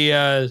Jeremy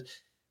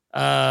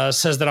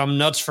says that I'm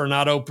nuts for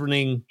not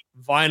opening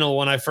vinyl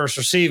when I first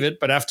receive it,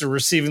 but after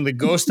receiving the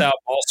Ghost album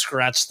all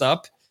scratched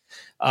up,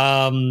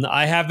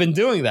 I have been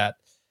doing that.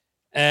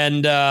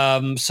 And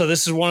so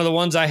this is one of the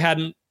ones I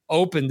hadn't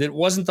opened. It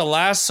wasn't the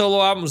last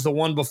solo album, it was the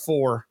one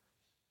before.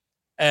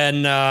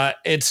 And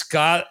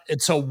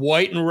it's a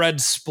white and red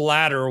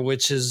splatter,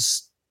 which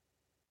is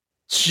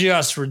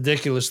just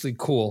ridiculously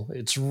cool.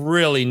 It's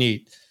really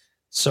neat.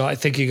 So I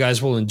think you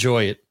guys will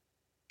enjoy it.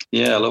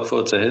 Yeah, I look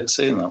forward to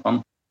seeing that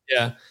one.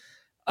 Yeah.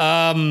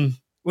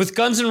 With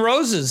Guns N'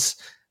 Roses,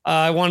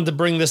 I wanted to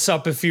bring this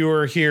up if you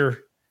were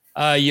here,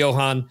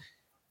 Johan.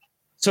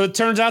 So it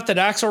turns out that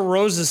Axl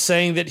Rose is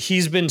saying that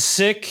he's been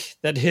sick,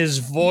 that his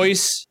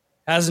voice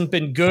hasn't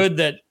been good,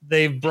 that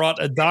they've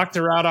brought a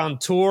doctor out on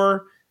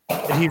tour,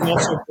 that he's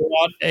also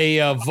brought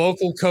a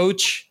vocal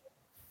coach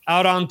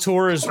out on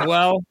tour as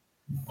well,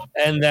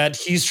 and that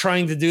he's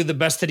trying to do the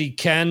best that he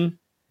can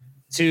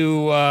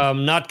to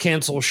not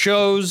cancel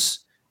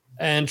shows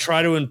and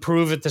try to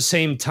improve at the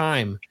same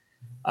time.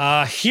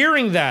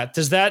 Hearing that,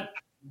 does that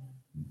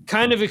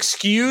kind of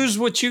excuse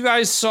what you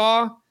guys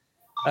saw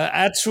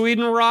at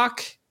Sweden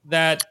Rock?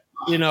 That,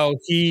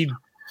 he,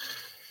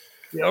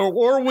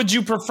 or would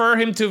you prefer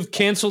him to have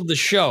canceled the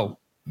show?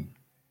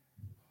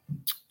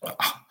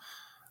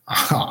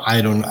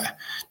 I don't know.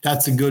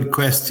 That's a good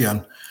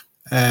question.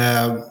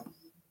 They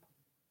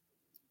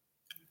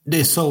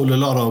sold a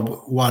lot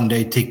of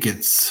one-day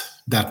tickets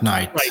that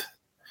night.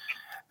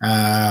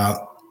 Right.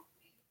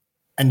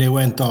 And they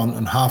went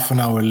on half an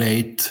hour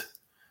late.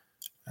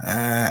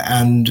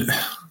 And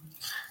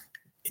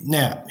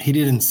he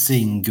didn't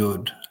sing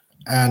good.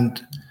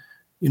 And,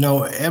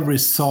 every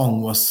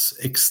song was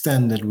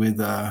extended with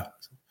a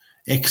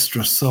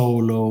extra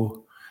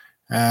solo.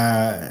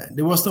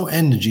 There was no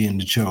energy in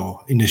the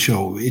show.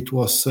 It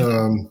was,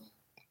 I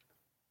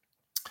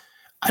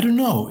don't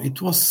know,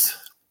 it was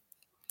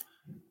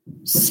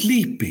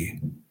sleepy.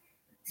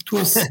 It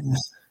was,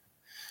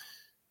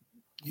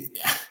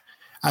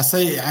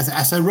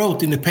 as I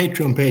wrote in the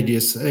Patreon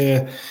pages,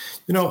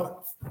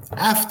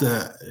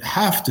 after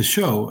half the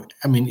show,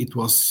 it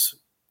was,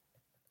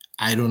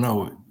 I don't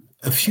know,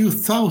 a few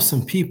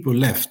thousand people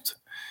left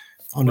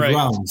on the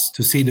grounds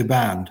to see the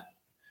band.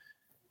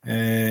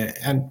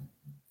 And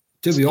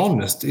to be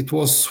honest, it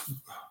was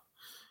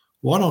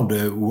one of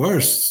the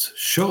worst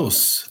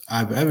shows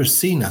I've ever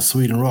seen at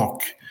Sweden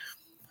Rock.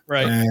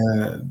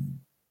 Right.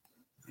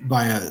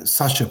 By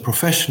such a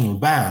professional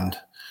band.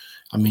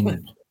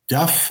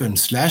 Duff and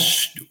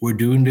Slash were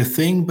doing the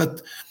thing,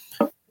 but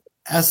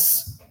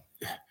as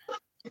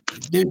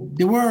they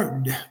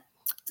weren't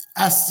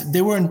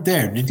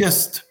there, they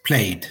just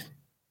played.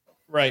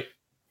 Right.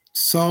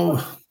 So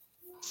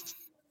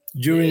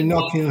during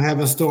knocking on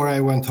heaven's door, I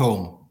went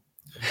home,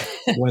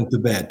 went to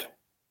bed.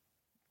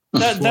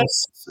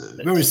 That's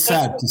very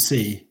sad to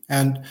see.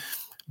 And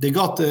they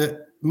got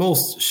the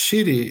most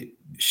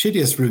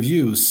shittiest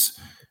reviews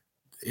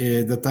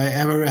that I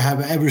have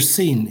ever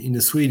seen in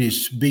the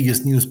Swedish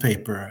biggest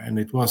newspaper. And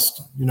it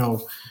was,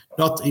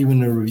 not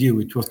even a review.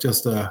 It was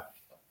just a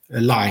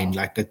line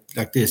like that,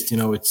 like this,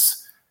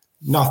 it's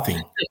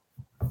nothing.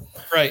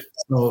 Right.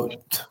 So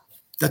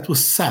that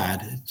was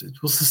sad.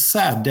 It was a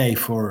sad day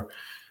for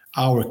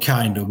our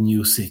kind of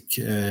music.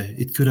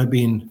 It could have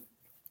been,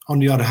 on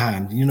the other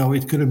hand,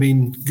 it could have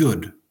been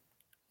good.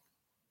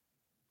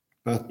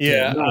 But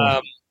yeah,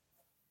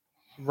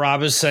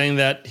 Rob is saying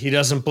that he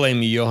doesn't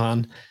blame you,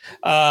 Johan.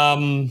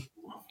 Yeah,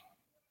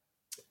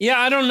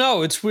 I don't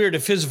know. It's weird.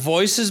 If his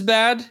voice is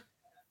bad,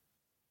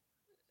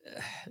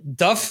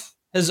 Duff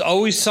has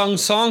always sung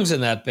songs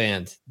in that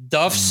band.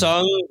 Duff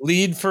sung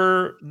lead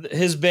for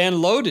his band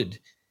Loaded.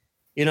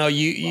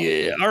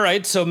 All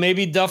right, so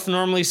maybe Duff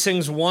normally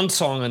sings one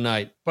song a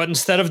night, but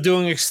instead of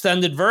doing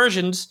extended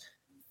versions,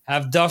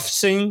 have Duff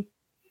sing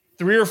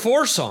 3 or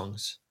 4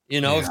 songs.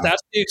 If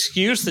that's the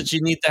excuse that you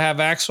need to have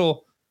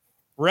Axl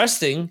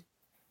resting,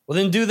 well,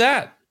 then do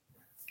that.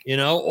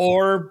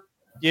 Or,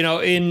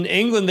 in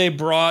England, they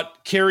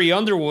brought Carrie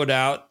Underwood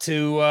out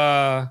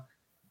to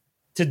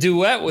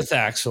duet with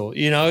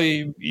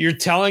Axl. You're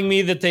telling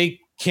me that they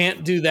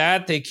can't do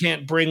that? They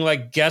can't bring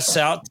guests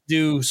out to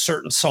do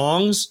certain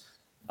songs?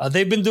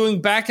 They've been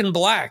doing Back in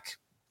Black.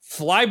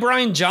 Fly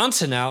Brian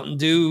Johnson out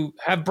and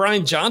have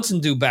Brian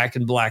Johnson do Back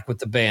in Black with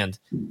the band,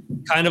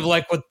 kind of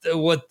like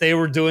what they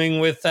were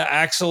doing with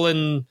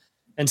Axl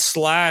and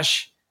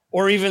Slash,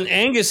 or even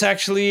Angus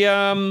actually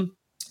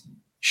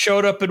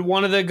showed up at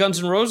one of the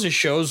Guns N' Roses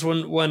shows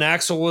when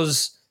Axl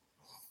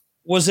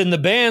was in the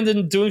band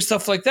and doing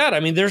stuff like that.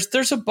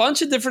 There's a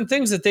bunch of different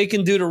things that they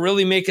can do to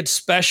really make it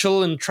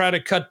special and try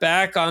to cut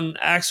back on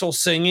Axl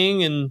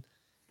singing. And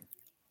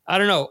I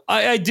don't know.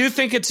 I do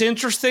think it's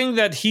interesting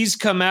that he's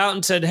come out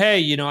and said,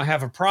 hey, I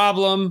have a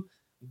problem,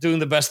 I'm doing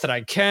the best that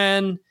I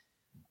can,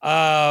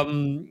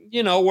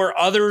 where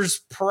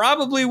others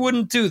probably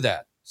wouldn't do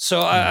that.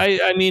 So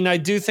I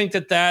do think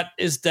that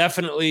is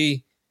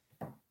definitely,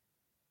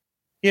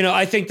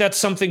 I think that's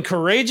something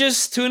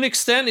courageous to an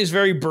extent. He's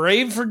very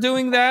brave for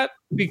doing that,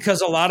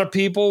 because a lot of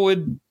people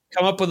would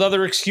come up with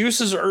other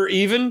excuses, or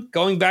even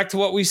going back to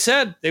what we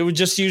said, they would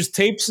just use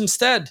tapes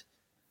instead.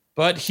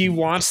 But he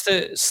wants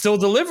to still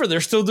deliver. They're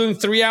still doing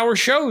 3-hour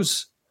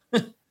shows.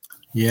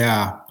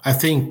 Yeah, I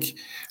think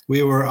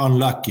we were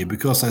unlucky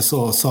because I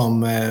saw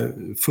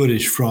some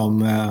footage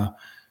from,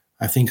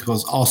 I think it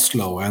was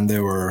Oslo, and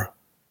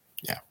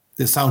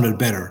they sounded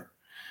better.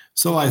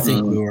 So I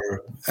think we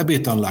were a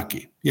bit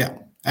unlucky. Yeah.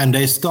 And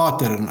they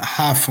started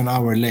half an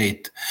hour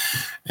late.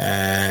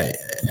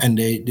 And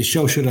the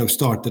show should have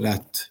started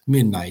at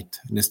midnight.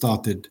 And they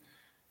started,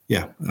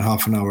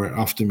 half an hour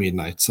after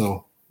midnight.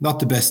 So not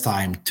the best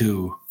time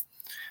to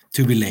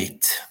be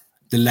late.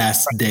 The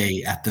last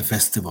day at the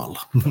festival.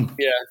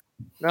 Yeah.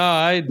 No,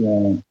 I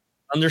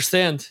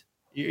understand.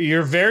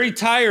 You're very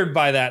tired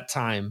by that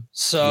time.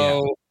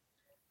 So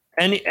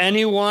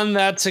anyone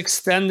that's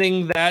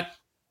extending that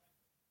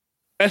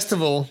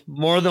festival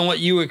more than what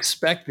you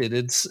expected,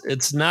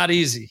 it's not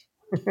easy.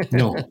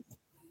 No,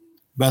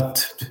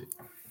 but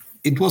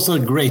it was a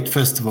great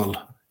festival,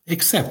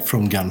 except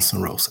from Guns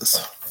N'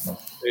 Roses.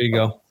 There you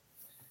go.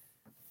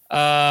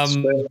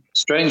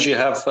 Strange you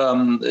have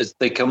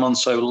they come on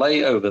so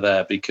late over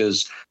there,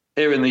 because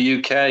here in the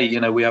UK,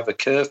 we have a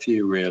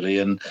curfew really,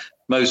 and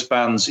most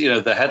bands,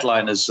 the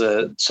headliners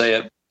say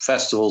at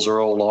festivals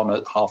are all on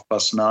at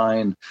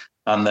 9:30,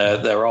 and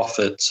they're off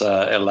at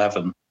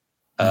 11.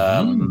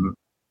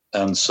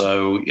 And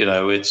so,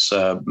 it's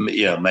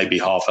maybe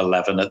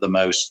 11:30 at the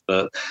most,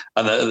 and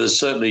there's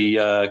certainly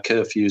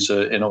curfews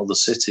in all the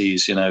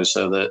cities,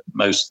 so that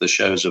most of the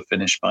shows are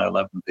finished by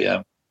 11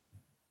 p.m.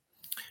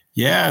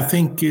 Yeah, I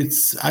think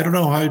I don't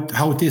know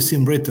how it is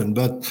in Britain,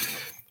 but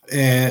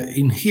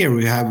in here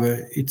we have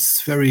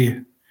it's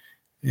very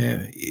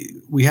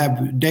we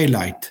have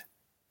daylight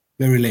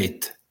very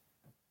late.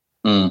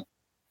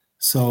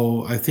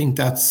 So I think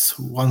that's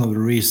one of the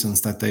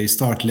reasons that they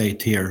start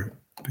late here,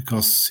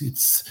 because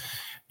it's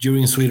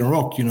during Sweden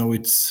Rock,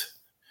 it's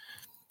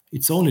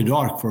only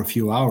dark for a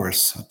few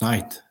hours at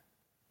night.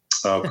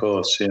 Oh, of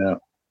course,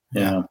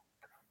 yeah.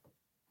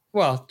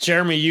 Well,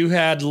 Jeremy, you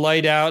had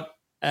light out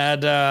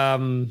at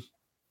 10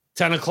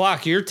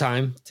 o'clock your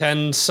time,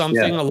 10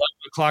 something, 11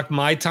 o'clock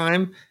my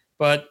time.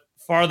 But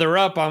farther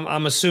up,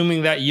 I'm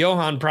assuming that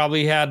Johan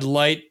probably had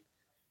light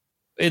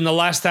in the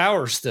last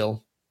hour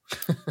still.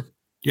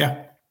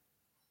 Yeah.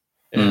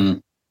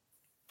 We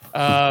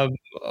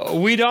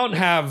don't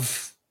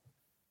have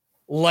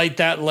light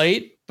that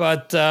late,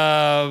 but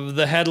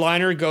the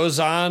headliner goes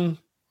on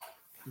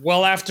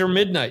well after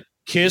midnight.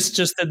 Kiss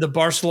just did the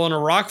Barcelona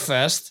Rock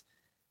Fest,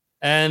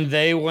 and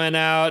they went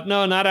out.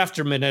 No, not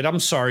after midnight. I'm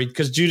sorry,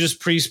 because Judas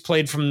Priest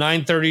played from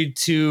 9:30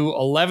 to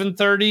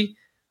 11:30,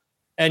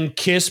 and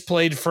Kiss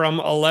played from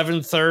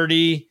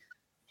 11:30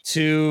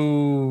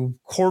 to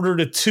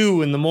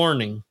 1:45 in the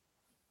morning.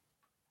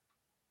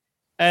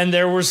 And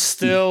there was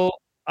still,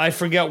 I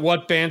forget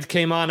what band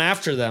came on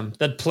after them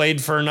that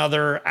played for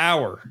another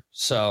hour.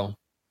 So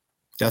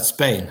that's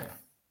Spain.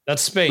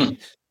 That's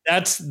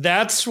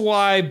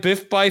why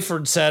Biff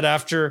Byford said,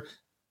 after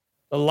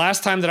the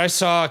last time that I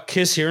saw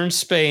Kiss here in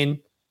Spain,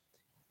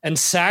 and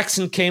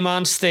Saxon came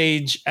on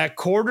stage at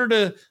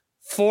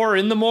 3:45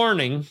 in the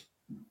morning,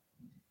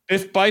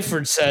 Biff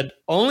Byford said,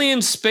 only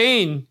in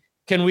Spain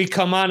can we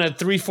come on at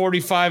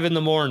 3:45 in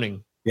the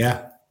morning.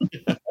 Yeah.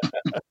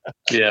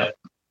 Yeah.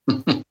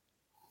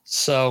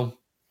 So,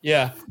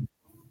 yeah.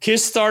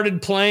 Kiss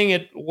started playing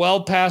at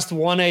well past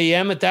 1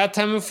 a.m. at that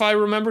time, if I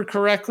remember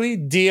correctly.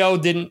 Dio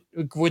didn't,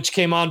 which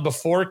came on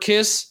before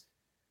Kiss,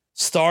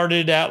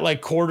 started at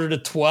like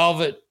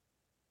 11:45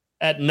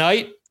 at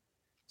night.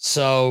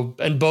 So,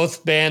 and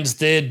both bands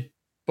played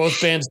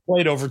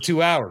over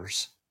 2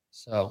 hours.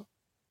 So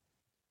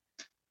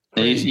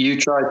you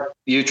try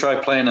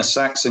playing a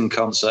Saxon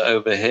concert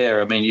over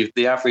here. I mean,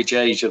 the average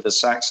age of a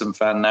Saxon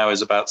fan now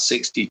is about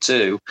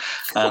 62,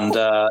 and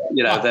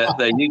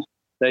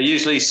they're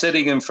usually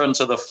sitting in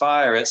front of the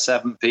fire at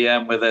 7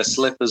 p.m. with their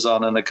slippers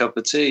on and a cup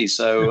of tea.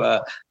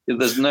 So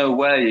there's no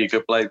way you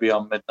could play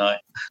beyond midnight.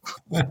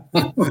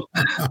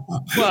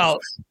 Well,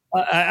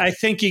 I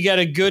think you get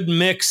a good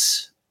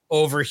mix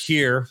over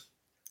here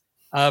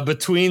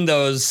between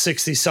those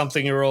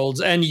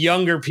 60-something-year-olds and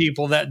younger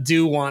people that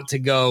do want to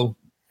go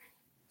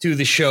to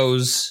the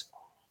shows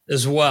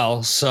as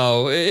well.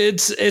 So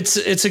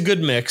it's a good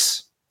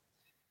mix.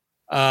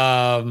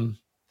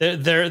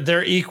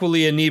 They're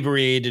equally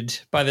inebriated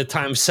by the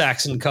time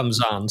Saxon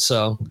comes on.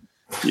 So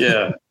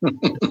yeah.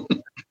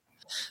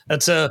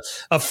 That's a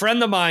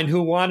friend of mine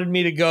who wanted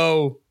me to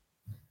go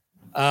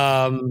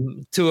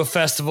to a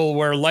festival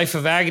where Life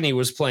of Agony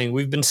was playing.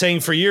 We've been saying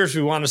for years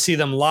we want to see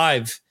them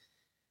live,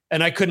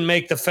 and I couldn't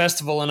make the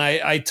festival. And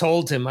I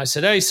told him, I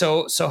said, hey,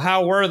 so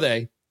how were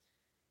they?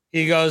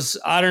 He goes,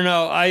 I don't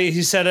know.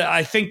 He said,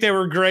 I think they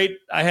were great.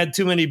 I had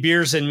too many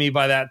beers in me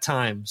by that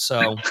time.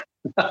 So,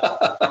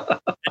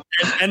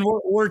 and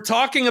we're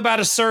talking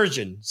about a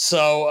surgeon.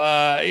 So,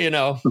 it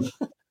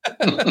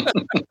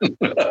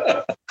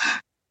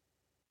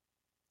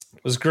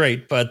was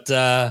great. But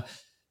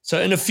so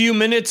in a few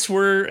minutes,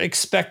 we're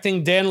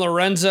expecting Dan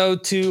Lorenzo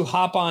to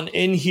hop on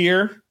in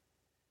here.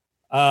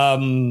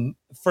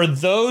 For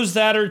those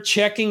that are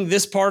checking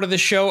this part of the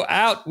show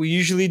out, we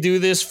usually do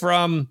this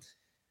from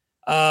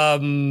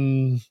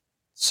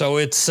So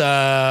it's,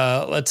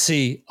 let's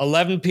see,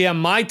 11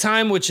 p.m. my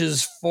time, which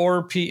is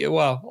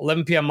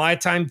 11 p.m. my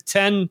time,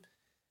 10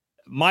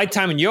 my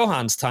time and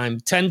Johan's time,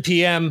 10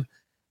 p.m.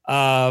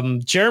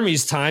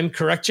 Jeremy's time.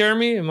 Correct,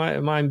 Jeremy?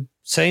 Am I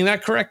saying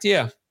that correct?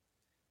 Yeah.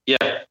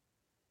 Yeah.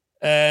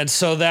 And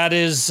so that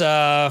is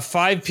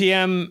 5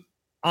 p.m.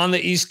 on the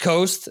East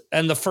Coast.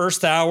 And the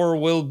first hour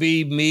will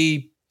be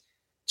me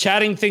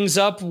chatting things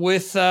up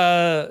with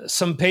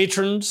some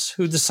patrons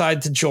who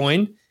decide to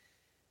join.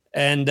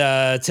 And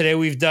today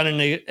we've done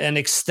an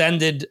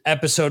extended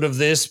episode of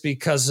this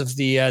because of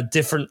the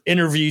different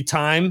interview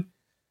time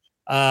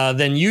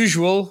than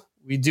usual.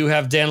 We do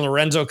have Dan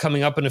Lorenzo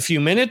coming up in a few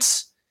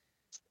minutes.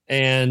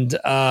 And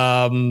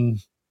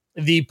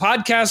the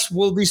podcast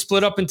will be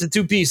split up into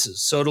two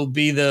pieces. So it'll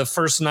be the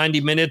first 90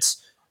 minutes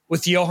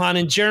with Johan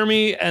and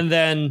Jeremy, and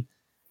then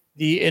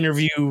the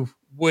interview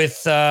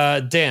with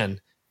Dan.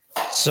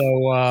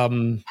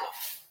 So,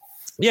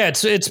 yeah,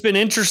 it's been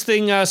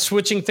interesting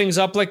switching things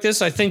up like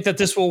this. I think that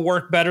this will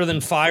work better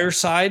than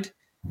Fireside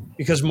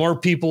because more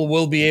people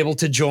will be able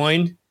to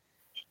join.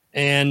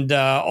 And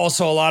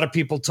also a lot of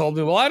people told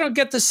me, well, I don't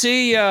get to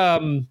see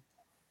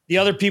the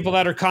other people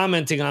that are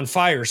commenting on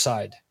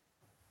Fireside.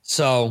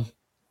 So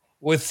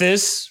with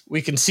this,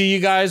 we can see you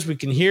guys, we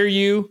can hear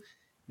you.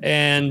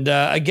 And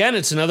again,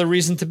 it's another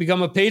reason to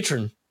become a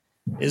patron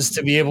is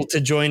to be able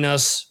to join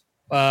us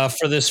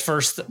for this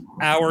first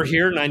hour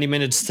here, 90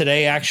 minutes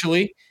today,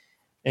 actually.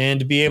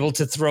 And to be able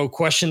to throw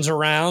questions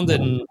around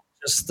and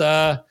just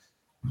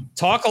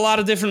talk a lot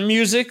of different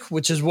music,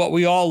 which is what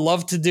we all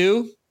love to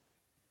do.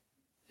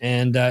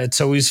 And it's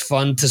always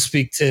fun to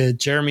speak to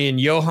Jeremy and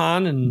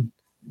Johan. And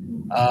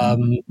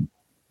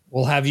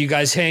we'll have you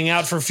guys hang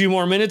out for a few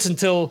more minutes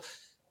until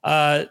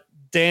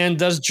Dan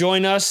does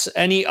join us.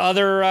 Any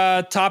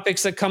other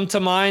topics that come to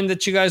mind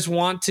that you guys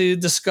want to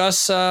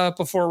discuss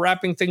before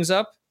wrapping things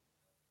up?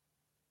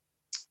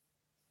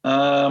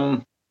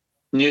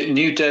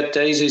 New Dead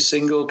Daisies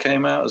single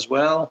came out as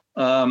well.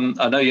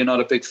 I know you're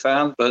not a big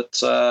fan, but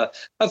I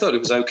thought it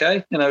was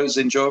okay. You know, it was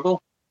enjoyable.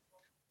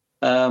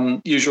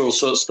 Usual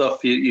sort of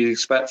stuff you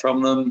expect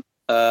from them.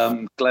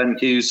 Glenn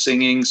Hughes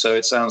singing, so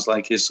it sounds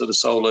like his sort of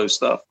solo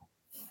stuff.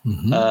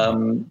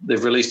 Mm-hmm.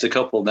 They've released a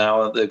couple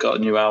now. They've got a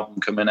new album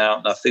coming out,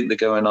 and I think they're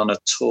going on a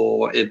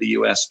tour in the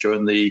US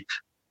during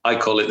I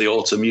call it the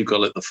autumn, you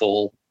call it the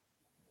fall.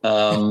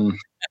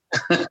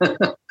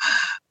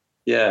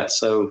 Yeah,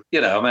 so I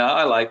mean,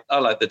 I like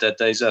the Dead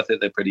Daisies. I think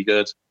they're pretty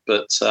good,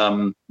 but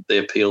they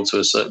appeal to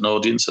a certain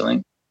audience, I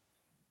think.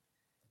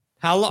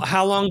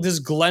 How long does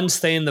Glenn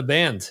stay in the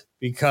band?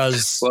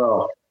 Because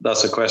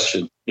that's a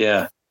question.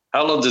 Yeah,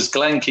 how long does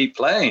Glenn keep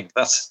playing?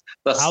 That's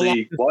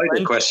the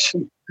wider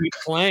question. Keep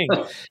playing,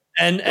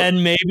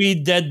 and maybe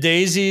Dead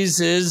Daisies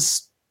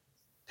is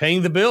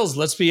paying the bills.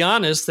 Let's be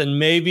honest, and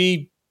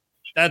maybe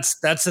that's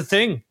the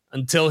thing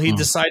until he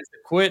decides to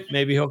quit.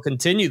 Maybe he'll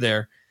continue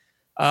there.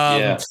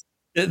 Yeah.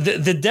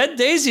 The Dead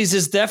Daisies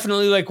is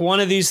definitely like one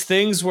of these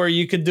things where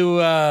you could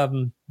do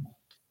a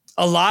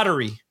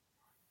lottery,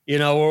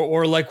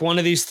 or like one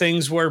of these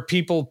things where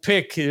people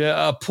pick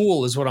a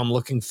pool is what I'm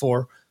looking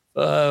for.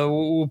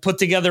 We'll put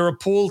together a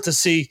pool to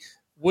see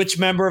which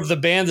member of the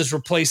band is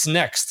replaced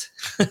next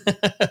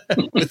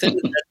within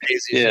the Dead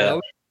Daisies. Yeah.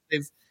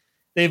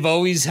 They've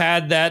always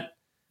had that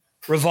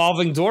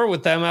revolving door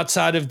with them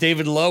outside of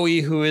David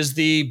Lowy, who is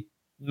the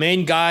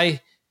main guy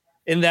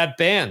in that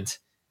band.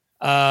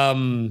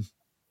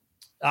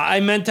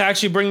 I meant to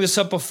actually bring this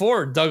up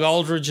before. Doug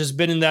Aldridge has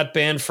been in that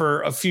band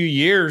for a few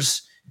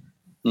years.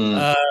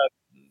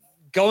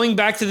 Going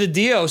back to the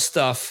Dio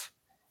stuff,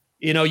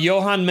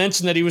 Johan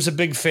mentioned that he was a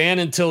big fan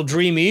until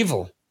Dream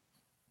Evil.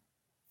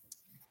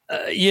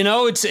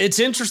 It's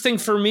interesting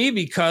for me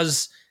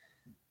because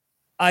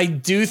I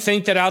do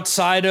think that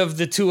outside of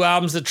the two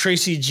albums that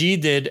Tracy G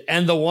did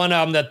and the one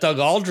album that Doug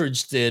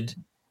Aldridge did,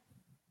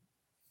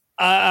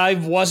 I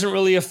wasn't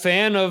really a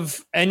fan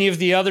of any of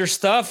the other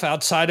stuff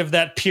outside of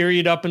that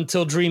period up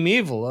until Dream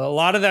Evil. A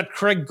lot of that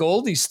Craig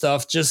Goldie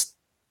stuff just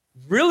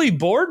really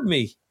bored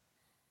me.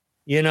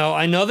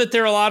 I know that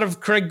there are a lot of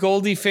Craig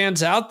Goldie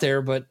fans out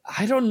there, but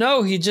I don't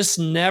know. He just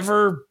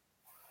never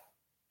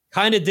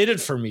kind of did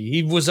it for me.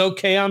 He was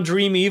okay on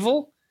Dream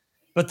Evil,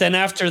 but then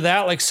after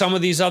that, like some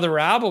of these other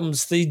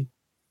albums,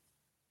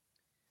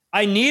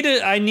 I need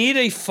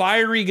a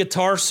fiery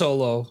guitar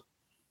solo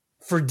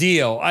for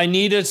Dio. I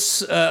need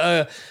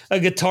a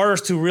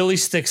guitarist who really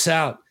sticks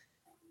out.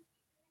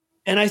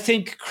 And I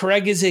think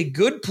Craig is a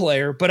good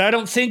player, but I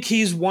don't think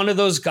he's one of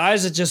those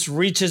guys that just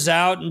reaches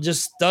out and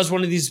just does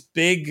one of these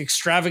big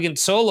extravagant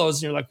solos.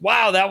 And you're like,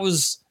 wow, that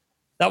was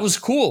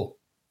cool.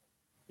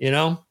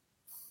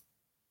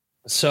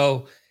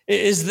 So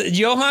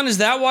Johan, is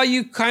that why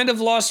you kind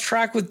of lost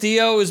track with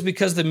Dio, is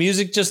because the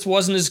music just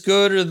wasn't as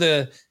good or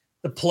the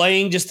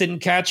playing just didn't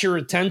catch your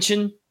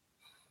attention?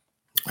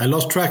 I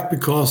lost track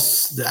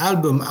because the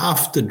album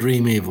after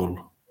Dream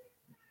Evil,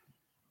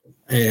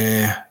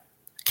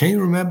 can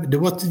you remember? There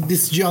was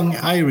this young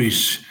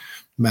Irish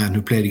man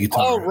who played the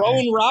guitar. Oh,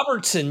 Rowan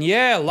Robertson.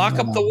 Yeah, Lock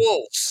Up the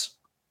Wolves.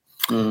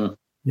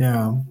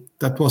 Yeah,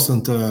 that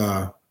wasn't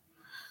a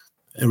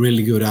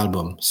really good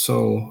album.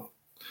 So,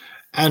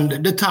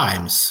 and the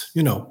times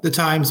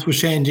were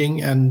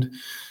changing, and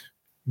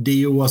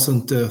Dio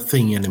wasn't a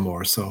thing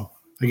anymore. So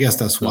I guess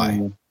that's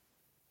why.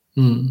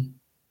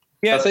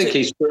 Yeah, I think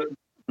he's.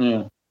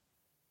 Yeah.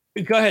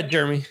 Go ahead,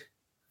 Jeremy.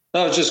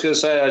 I was just going to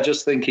say, I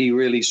just think he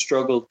really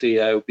struggled,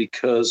 Dio,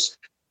 because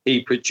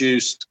he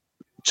produced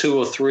 2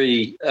 or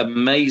 3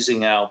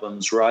 amazing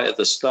albums right at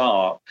the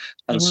start.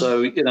 And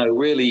so,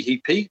 really he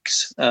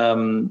peaks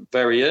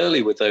very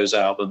early with those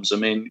albums. I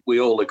mean, we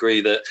all agree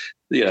that,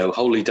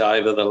 Holy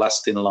Diver, The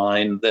Last in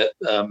Line, that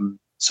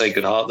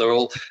Sacred Heart,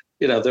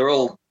 they're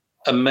all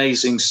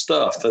amazing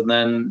stuff. And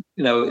then,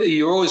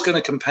 you're always going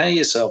to compare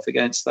yourself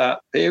against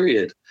that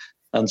period.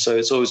 And so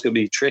it's always going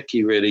to be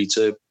tricky, really,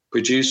 to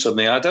produce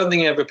something. I don't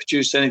think he ever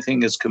produced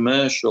anything as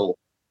commercial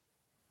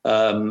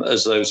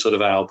as those sort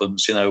of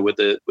albums, with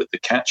the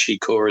catchy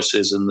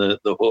choruses and the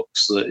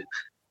hooks that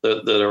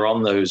are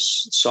on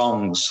those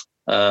songs.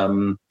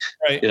 Right.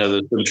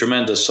 There's some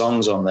tremendous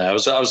songs on there. I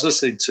was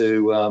listening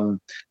to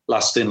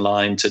Last in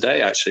Line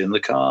today, actually, in the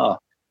car.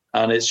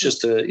 And it's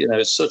just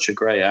it's such a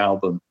great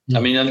album. I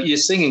mean, you're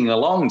singing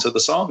along to the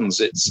songs.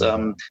 It's,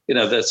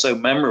 they're so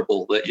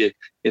memorable that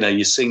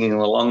you're singing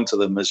along to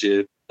them as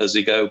you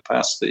go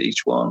past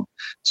each one.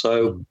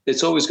 So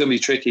it's always going to be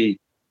tricky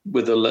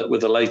with the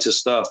later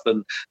stuff.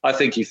 And I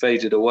think he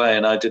faded away,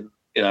 and I didn't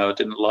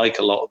like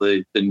a lot of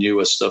the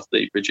newer stuff that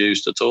he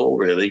produced at all,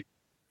 really.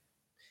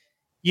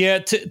 Yeah.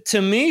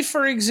 To me,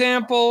 for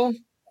example,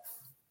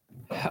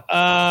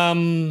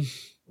 when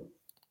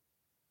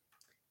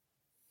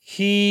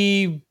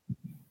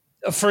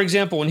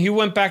he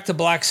went back to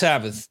Black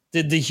Sabbath,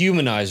 did The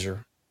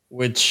Humanizer,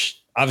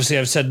 which obviously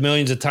I've said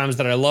millions of times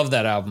that I love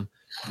that album.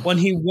 When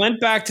he went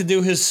back to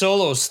do his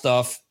solo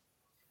stuff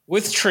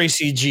with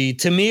Tracy G,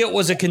 to me, it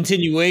was a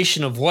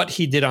continuation of what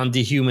he did on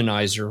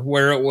Dehumanizer,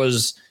 where it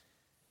was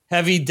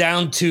heavy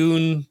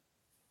down-tune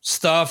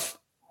stuff,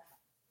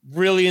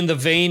 really in the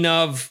vein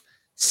of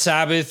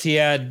Sabbath. He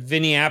had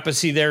Vinny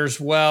Appice there as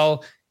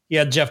well. He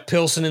had Jeff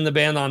Pilson in the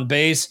band on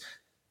bass.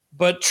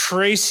 But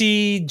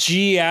Tracy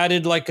G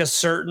added like a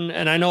certain,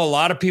 and I know a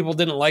lot of people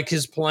didn't like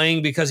his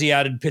playing because he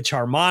added pitch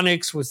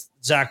harmonics, which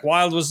Zakk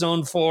Wylde was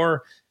known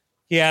for.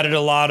 He added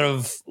a lot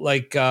of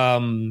like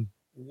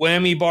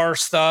whammy bar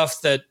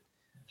stuff that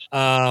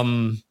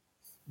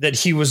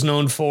he was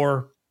known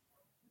for.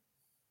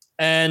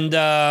 And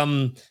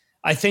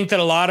I think that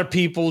a lot of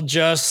people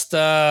just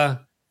didn't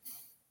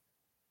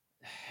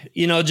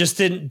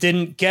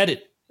get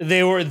it.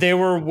 They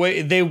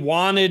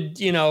wanted,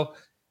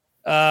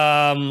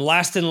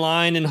 Last in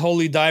Line and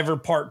Holy Diver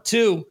Part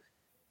 2.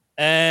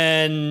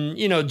 And,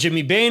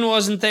 Jimmy Bain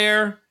wasn't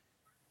there.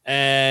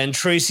 And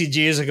Tracy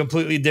G is a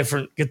completely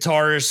different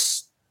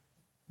guitarist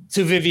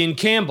to Vivian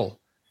Campbell.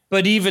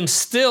 But even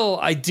still,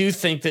 I do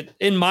think that,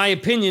 in my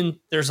opinion,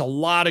 there's a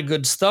lot of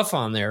good stuff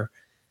on there.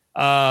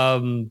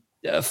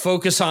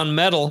 Focus on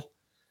Metal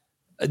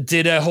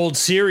did a whole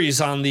series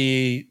on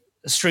the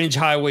Strange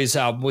Highways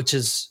album, which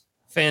is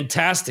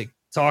fantastic,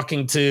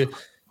 talking to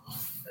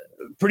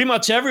pretty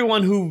much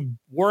everyone who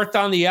worked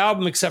on the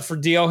album except for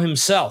Dio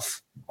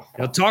himself.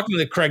 Talking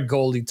to Craig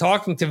Goldie,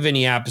 talking to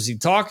Vinny Appice,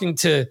 talking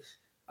to,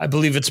 I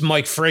believe it's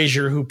Mike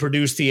Frazier who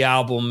produced the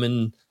album,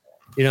 and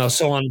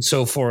so on and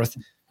so forth.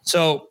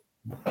 So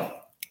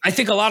I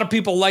think a lot of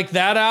people like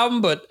that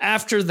album, but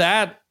after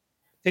that,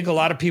 I think a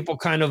lot of people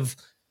kind of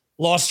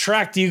lost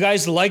track. Do you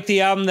guys like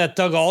the album that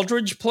Doug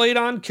Aldridge played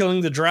on,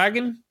 Killing the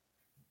Dragon?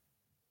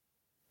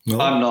 No.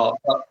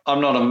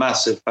 I'm not a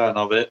massive fan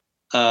of it.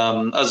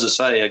 As I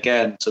say,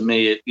 again, to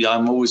me,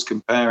 I'm always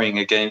comparing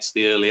against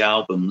the early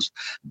albums,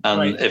 and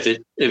right.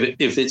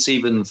 if it's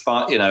even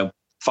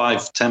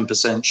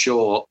 5-10%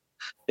 short,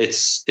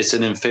 it's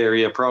an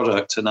inferior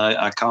product, and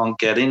I can't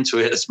get into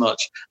it as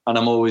much, and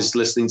I'm always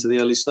listening to the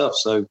early stuff.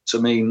 So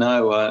to me,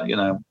 no,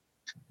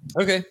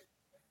 Okay.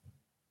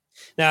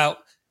 Now,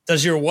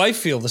 does your wife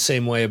feel the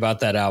same way about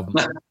that album?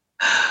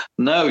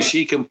 No,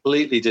 she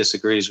completely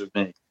disagrees with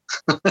me.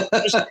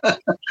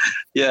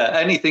 Yeah,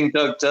 anything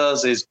Doug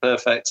does is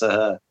perfect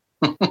to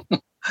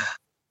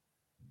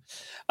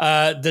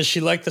her. Does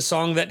she like the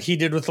song that he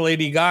did with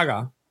Lady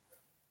Gaga?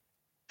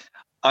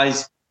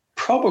 I've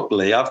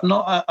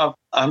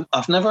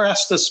never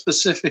asked her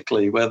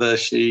specifically whether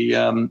she,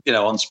 on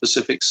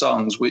specific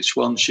songs, which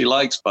one she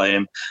likes by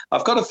him.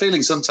 I've got a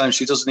feeling sometimes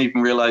she doesn't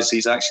even realize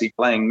he's actually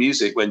playing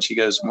music when she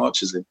goes and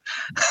watches him.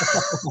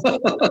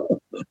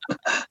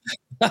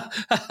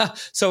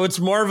 So it's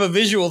more of a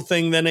visual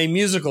thing than a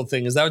musical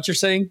thing. Is that what you're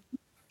saying?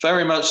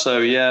 Very much so.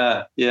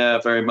 Yeah. Yeah,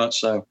 very much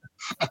so.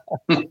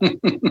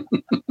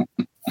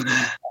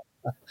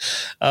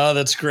 Oh,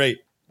 that's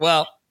great.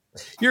 Well,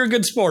 you're a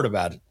good sport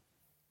about it.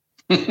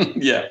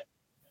 Yeah.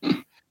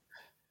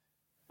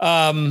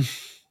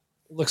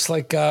 Looks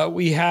like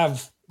we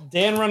have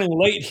Dan running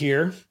late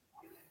here.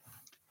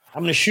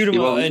 I'm going to shoot him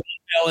an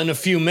email in a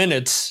few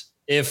minutes.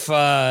 If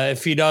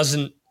he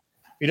doesn't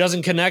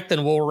connect,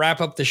 then we'll wrap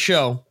up the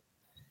show.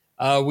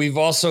 We've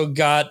also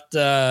got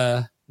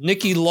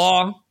Nikki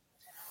Law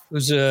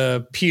who's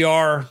a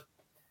PR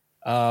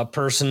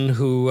person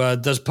who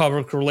does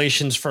public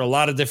relations for a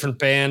lot of different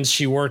bands.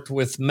 She worked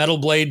with Metal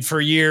Blade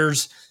for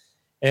years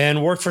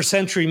and worked for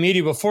Century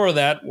Media before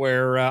that,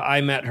 where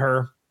I met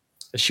her.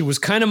 She was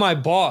kind of my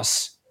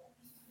boss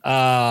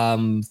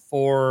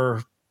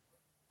for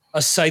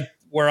a site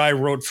where I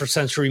wrote for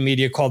Century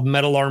Media called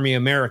Metal Army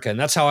America. And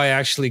that's how I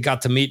actually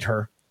got to meet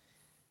her.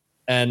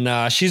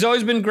 And she's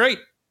always been great,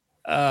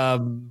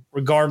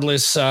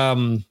 regardless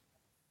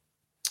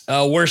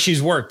where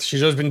she's worked.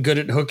 She's always been good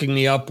at hooking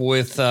me up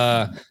with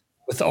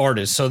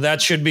artists. So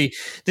that should be,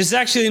 this is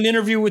actually an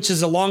interview which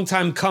is a long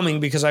time coming,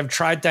 because I've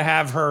tried to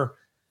have her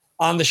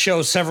on the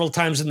show several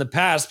times in the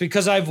past,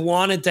 because I've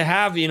wanted to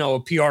have, a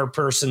PR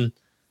person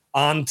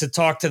on to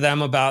talk to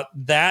them about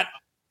that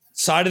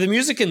side of the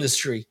music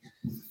industry.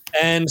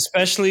 And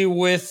especially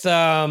with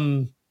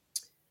her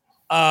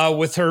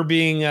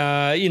being,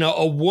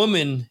 a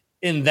woman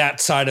in that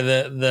side of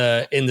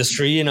the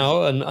industry, and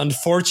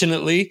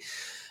unfortunately,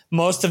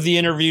 most of the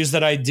interviews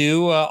that I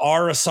do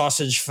are a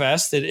sausage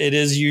fest. It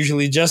is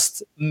usually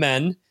just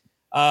men.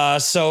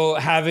 So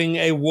having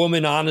a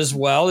woman on as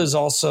well is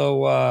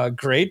also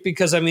great,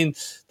 because, the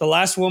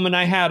last woman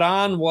I had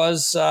on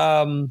was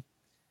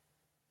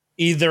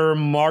either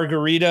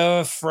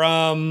Margarita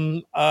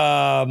from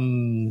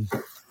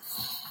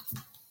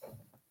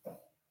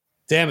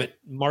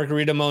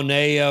Margarita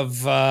Monet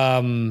of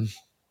now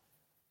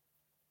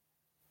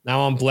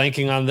I'm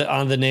blanking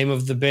on the name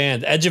of the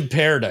band, Edge of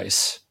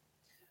Paradise,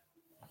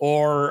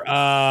 or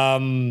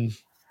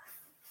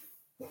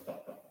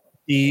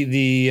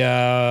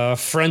the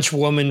French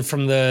woman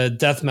from the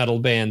death metal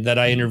band that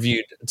I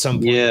interviewed at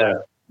some point.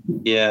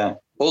 Yeah.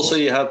 Also,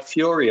 you had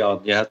Fury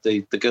on. You had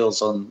the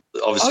girls on.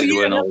 Obviously, they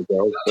weren't all the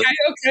girls.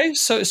 Okay.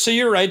 So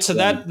you're right. So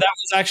that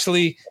was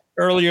actually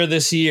earlier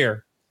this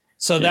year.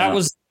 So that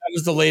was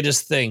the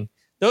latest thing.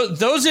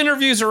 Those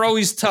interviews are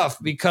always tough,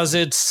 because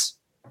it's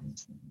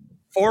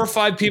 4 or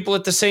 5 people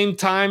at the same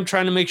time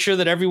trying to make sure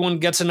that everyone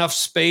gets enough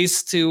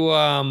space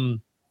to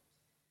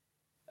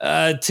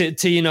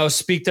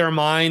speak their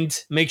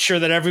mind, make sure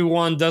that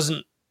everyone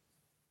doesn't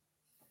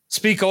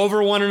speak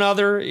over one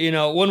another.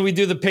 When we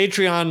do the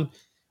Patreon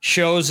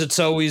shows, it's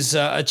always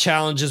a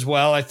challenge as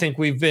well. I think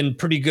we've been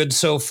pretty good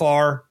so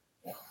far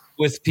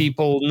with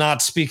people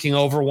not speaking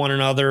over one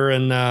another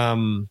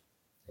and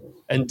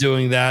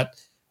doing that.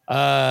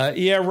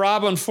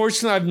 Rob,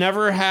 unfortunately, I've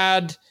never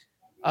had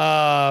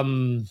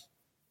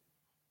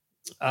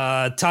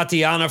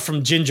Tatiana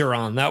from Ginger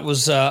on. That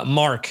was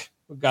Mark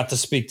who got to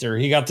speak to her.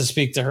 He got to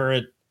speak to her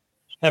at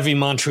Heavy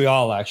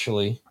Montreal,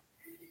 actually.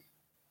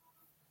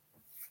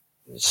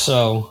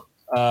 So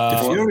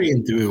the Fury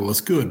interview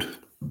was good.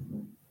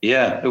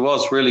 Yeah, it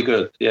was really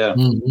good. Yeah,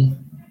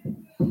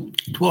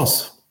 It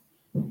was.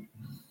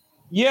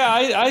 Yeah,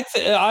 I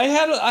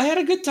had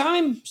a good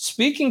time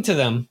speaking to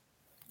them.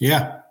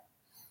 Yeah,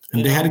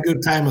 and they had a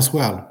good time as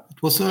well.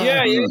 It was a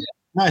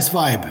nice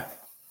vibe.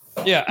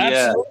 Yeah,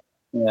 absolutely.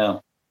 Yeah.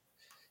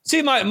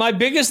 See, my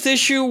biggest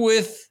issue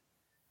with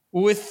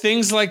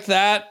things like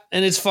that,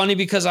 and it's funny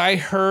because I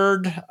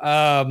heard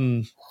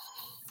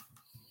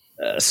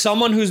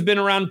someone who's been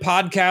around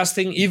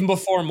podcasting even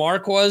before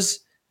Mark was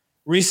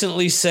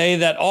recently say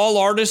that all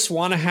artists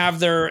want to have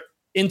their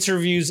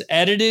interviews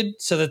edited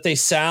so that they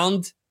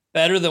sound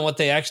better than what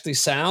they actually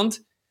sound.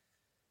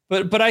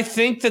 But I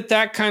think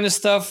that kind of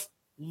stuff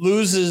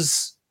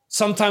loses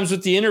sometimes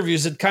with the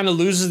interviews. It kind of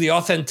loses the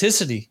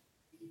authenticity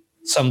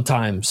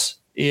sometimes,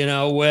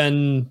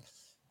 when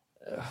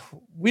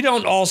we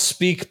don't all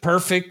speak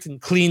perfect and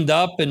cleaned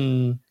up,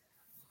 and,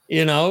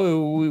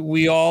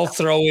 we all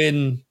throw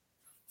in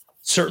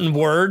certain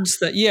words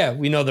that,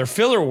 we know they're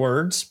filler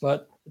words,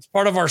 but it's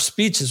part of our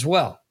speech as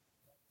well.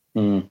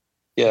 Yeah,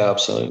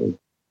 absolutely.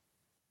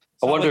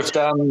 I wonder if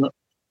Dan,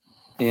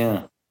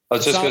 I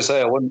was just going to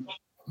say, I wonder.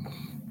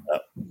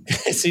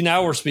 See,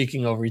 now we're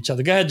speaking over each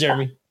other. Go ahead,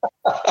 Jeremy.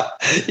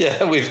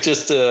 Yeah, we've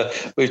just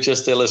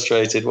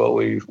illustrated what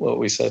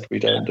we said we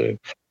don't do.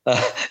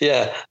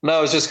 I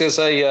was just going to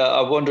say,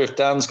 I wonder if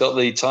Dan's got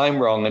the time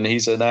wrong, and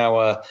he's an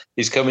hour.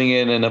 He's coming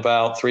in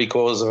about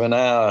 3/4 of an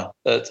hour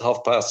at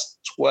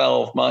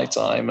 12:30 my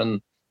time and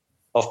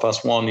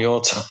 1:30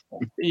 your time.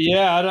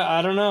 Yeah,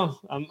 I don't know.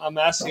 I'm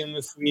asking him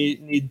if we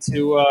need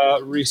to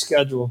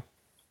reschedule.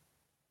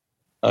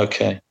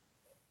 Okay.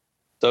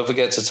 Don't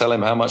forget to tell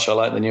him how much I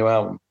like the new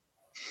album.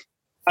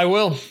 I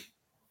will.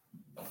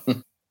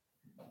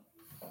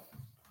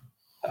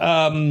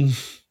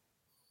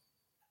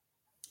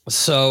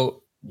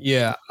 So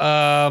yeah.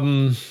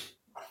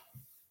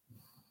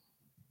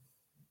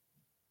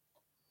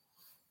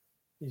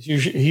 He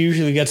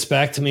usually gets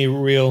back to me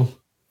real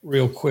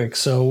quick.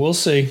 So we'll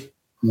see.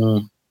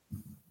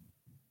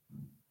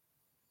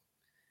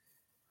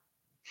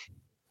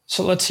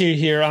 So let's see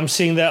here. I'm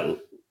seeing that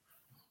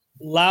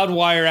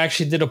Loudwire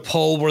actually did a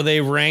poll where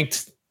they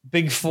ranked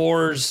Big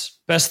Four's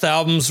best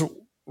albums,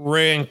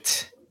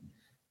 ranked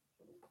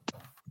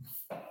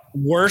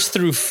worst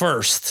through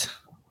first.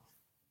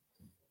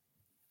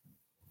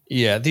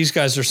 Yeah, these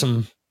guys are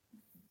some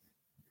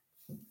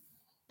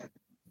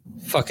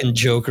Fucking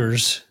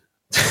jokers.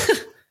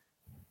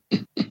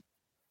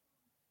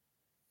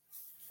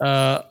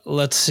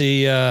 Let's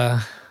see.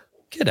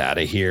 Get out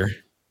of here.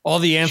 All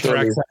the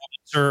Anthrax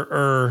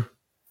are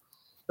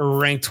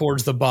ranked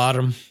towards the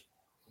bottom.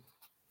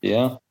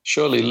 Yeah,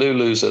 surely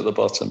Lulu's at the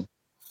bottom.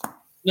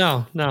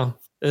 No.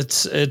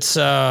 It's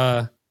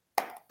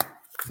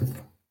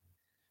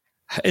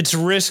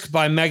Risk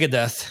by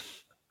Megadeth.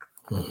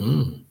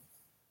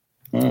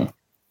 Mm-hmm.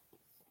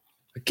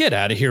 Get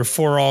out of here.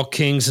 For All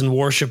Kings and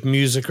Worship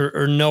music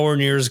are nowhere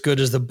near as good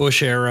as the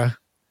Bush era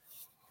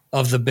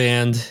of the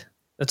band.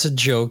 That's a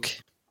joke.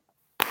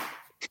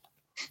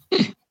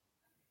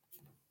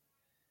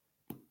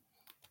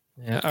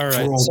 Yeah, all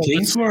right. For All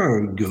Kings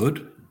were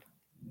good.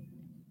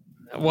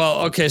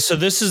 Well, okay, so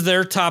this is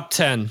their top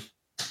 10.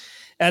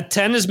 At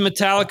 10 is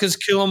Metallica's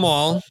Kill 'Em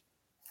All.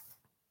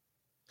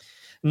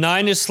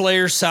 9 is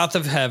Slayer's South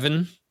of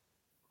Heaven.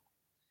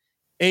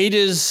 8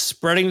 is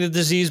Spreading the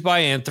Disease by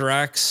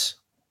Anthrax.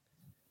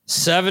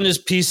 7 is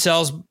Peace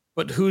Sells,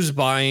 But Who's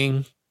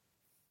Buying?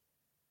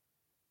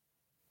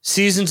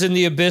 Seasons in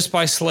the Abyss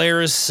by Slayer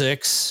is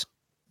 6.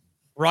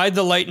 Ride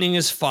the Lightning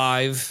is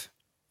 5.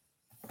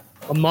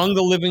 Among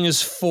the Living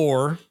is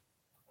 4.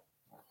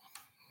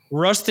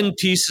 Rust in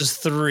Peace is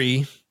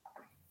 3.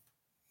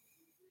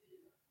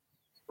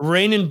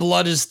 Rain and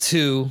Blood is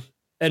 2.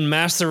 And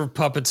Master of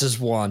Puppets is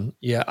 1.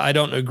 Yeah, I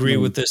don't agree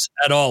with this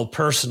at all,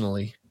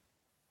 personally.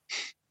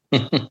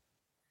 I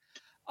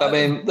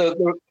mean,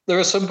 there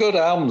are some good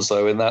albums,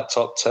 though, in that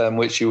top 10,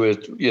 which you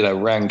would,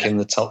 rank in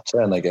the top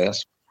 10, I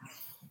guess.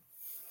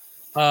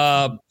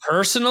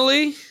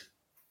 Personally,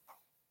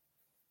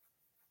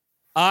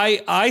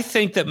 I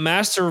think that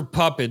Master of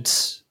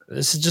Puppets,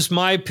 this is just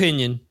my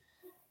opinion,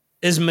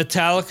 is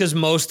Metallica's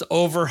most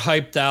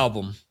overhyped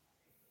album.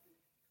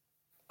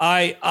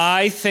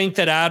 I think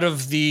that out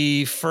of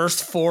the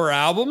first 4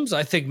 albums,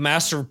 I think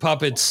Master of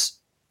Puppets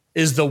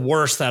is the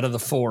worst out of the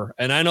 4.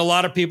 And I know a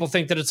lot of people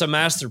think that it's a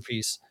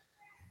masterpiece,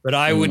 but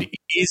I would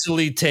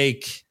easily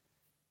take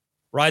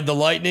Ride the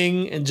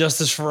Lightning and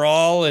Justice for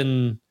All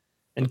and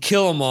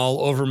Kill 'Em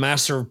All over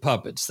Master of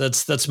Puppets.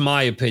 That's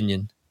my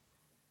opinion.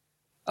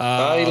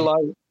 I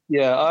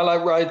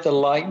like Ride the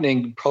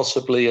Lightning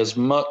possibly as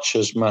much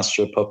as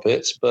Master of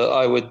Puppets, but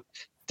I would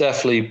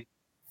definitely,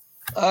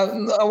 I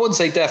wouldn't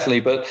say definitely,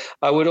 but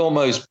I would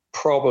almost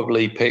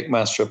probably pick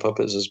Master of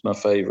Puppets as my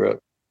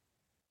favorite.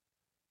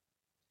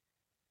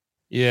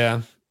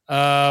 Yeah.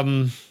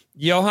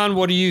 Johan,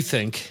 what do you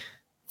think?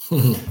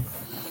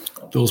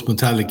 Those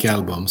Metallic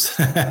albums.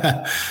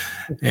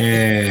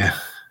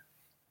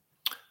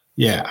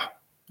 Yeah,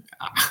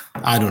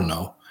 I don't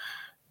know.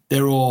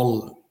 They're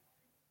all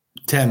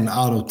 10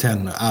 out of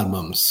 10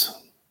 albums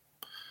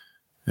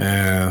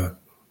for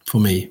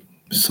me.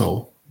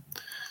 So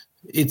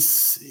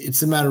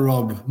it's a matter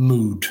of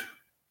mood.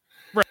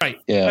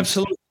 Right. Yeah.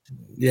 Absolutely.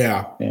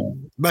 Yeah.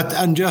 But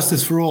And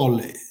Justice for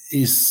All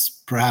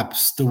is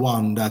perhaps the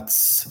one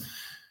that's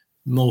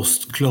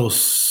most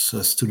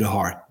closest to the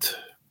heart.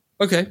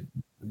 Okay.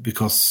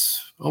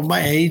 Because of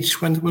my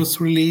age when it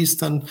was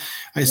released, and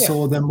I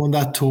saw them on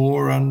that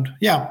tour, and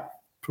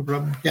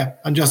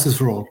And Justice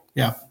for All.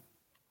 Yeah.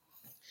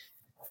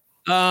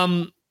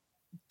 Do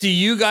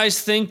you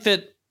guys think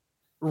that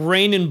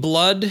Rain and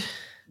Blood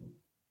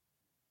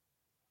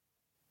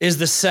is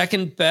the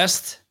second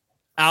best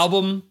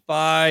album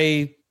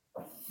by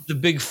the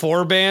big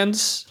 4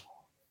 bands?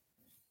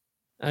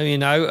 I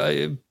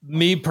mean,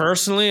 me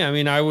personally, I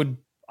mean, I would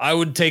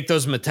take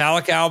those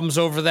Metallica albums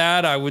over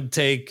that. I would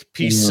take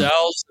Peace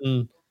Sells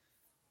and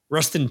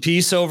Rust in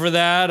Peace over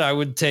that. I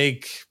would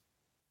take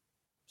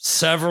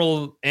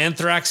several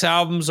Anthrax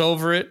albums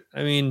over it.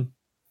 I mean,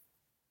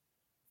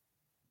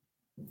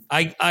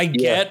 I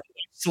get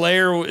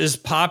Slayer is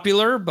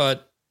popular,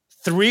 but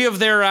 3 of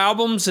their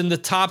albums in the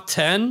top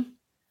 10.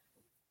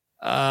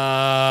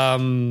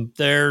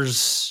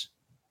 There's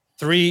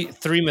three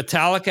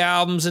Metallica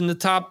albums in the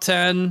top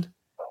 10.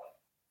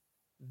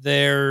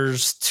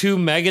 There's 2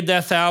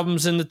 Megadeth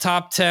albums in the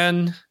top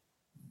 10.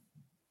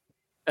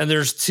 And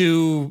there's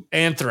 2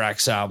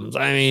 Anthrax albums.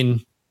 I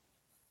mean,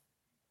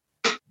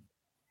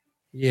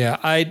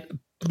 yeah,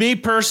 me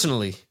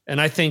personally, and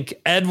I think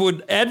Ed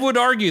would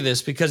argue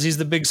this because he's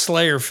the big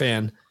Slayer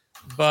fan,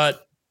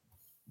 but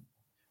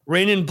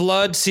Rain and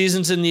Blood,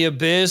 Seasons in the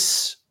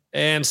Abyss,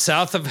 and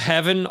South of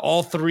Heaven,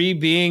 all 3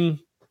 being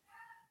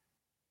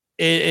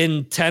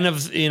in 10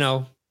 of,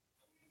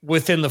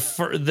 within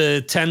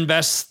the 10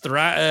 best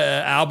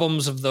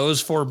albums of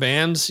those 4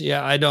 bands.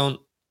 Yeah, I don't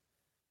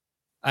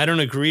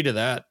agree to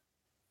that.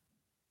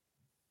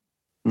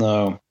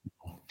 No.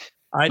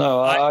 I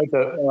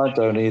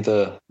don't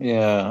either.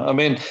 Yeah, I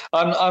mean,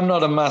 I'm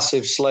not a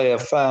massive Slayer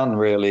fan,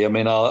 really. I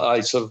mean, I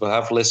sort of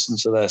have listened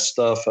to their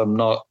stuff. I'm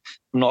not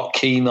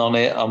keen on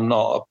it. I'm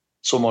not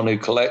someone who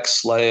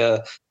collects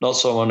Slayer, not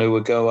someone who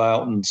would go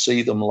out and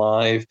see them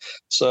live.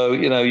 So,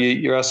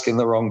 you're asking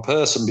the wrong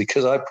person,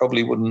 because I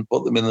probably wouldn't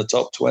put them in the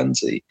top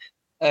 20,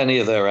 any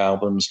of their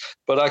albums.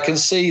 But I can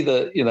see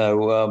that,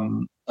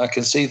 I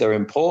can see their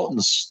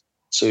importance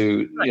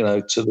to,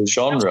 to the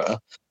genre.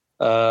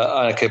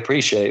 I can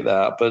appreciate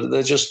that, but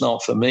they're just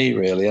not for me,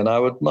 really. And I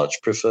would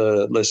much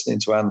prefer listening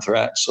to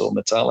Anthrax or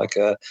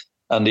Metallica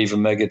and even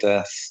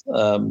Megadeth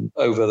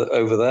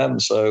over them.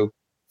 So,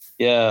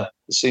 yeah,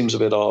 it seems a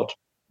bit odd.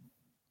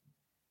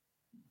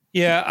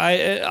 Yeah,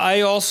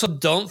 I also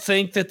don't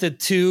think that the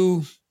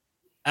two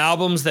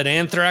albums that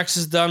Anthrax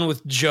has done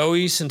with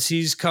Joey since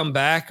he's come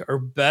back are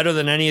better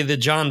than any of the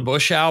John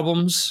Bush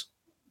albums.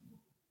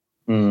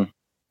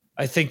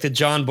 I think the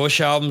John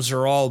Bush albums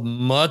are all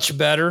much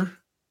better.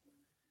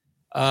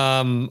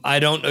 I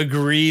don't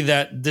agree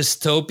that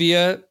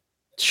Dystopia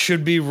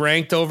should be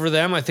ranked over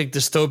them. I think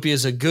Dystopia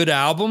is a good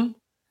album,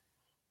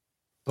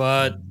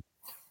 but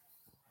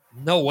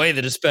no way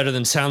that it's better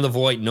than Sound of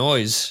White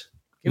Noise.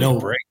 Give me a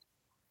break.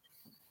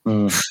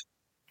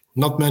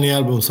 Not many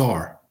albums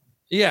are.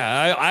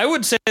 Yeah, I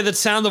would say that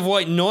Sound of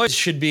White Noise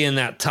should be in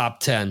that top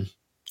 10.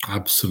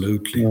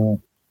 Absolutely. Yeah.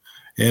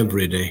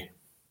 Every day.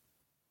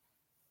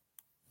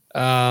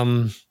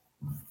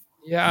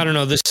 Yeah, I don't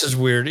know. This is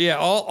weird. Yeah,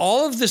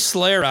 all of the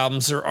Slayer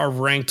albums are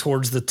ranked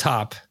towards the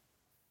top.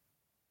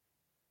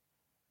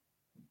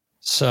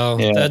 So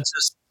that's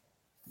just,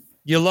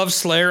 you love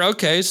Slayer.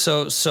 Okay,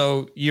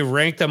 so you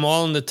rank them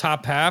all in the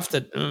top half.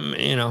 That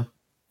you know.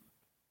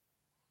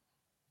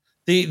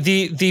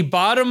 The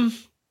bottom.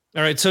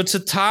 All right, so it's a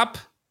top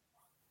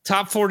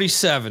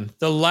 47.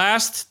 The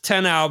last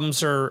 10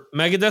 albums are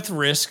Megadeth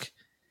Risk,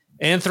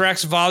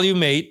 Anthrax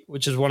Volume 8,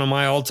 which is one of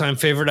my all-time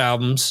favorite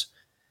albums,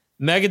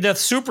 Megadeth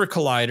Super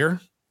Collider,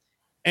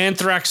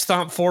 Anthrax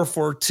Stomp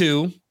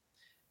 442,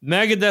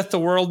 Megadeth The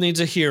World Needs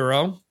a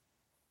Hero,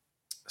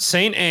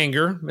 Saint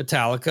Anger,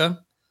 Metallica,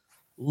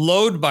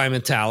 Load by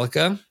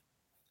Metallica,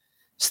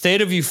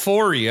 State of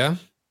Euphoria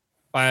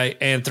by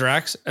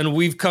Anthrax, and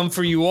We've Come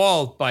For You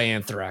All by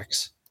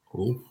Anthrax.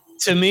 Cool.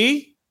 To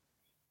me,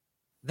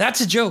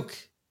 that's a joke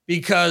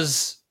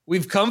because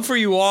We've Come For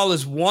You All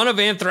is one of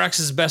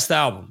Anthrax's best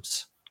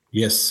albums.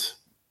 Yes.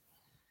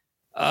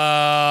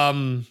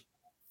 To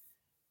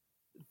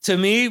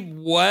me,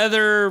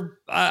 whether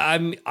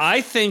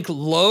I think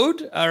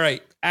Load, all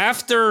right,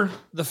 after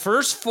the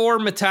first 4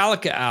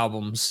 Metallica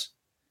albums,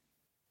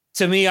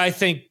 to me, I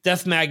think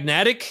Death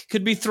Magnetic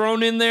could be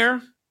thrown in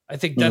there. I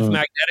think Death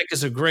Magnetic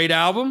is a great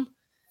album.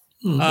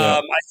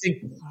 I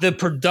think the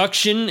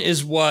production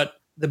is what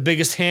the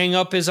biggest hang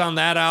up is on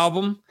that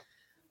album.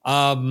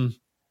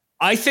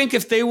 I think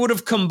if they would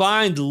have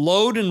combined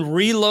Load and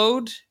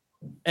Reload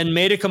and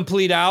made a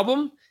complete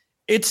album,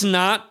 it's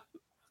not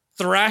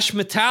thrash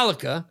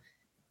Metallica.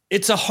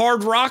 It's a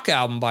hard rock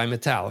album by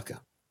Metallica.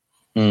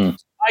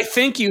 I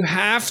think you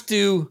have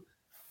to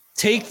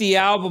take the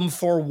album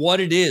for what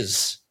it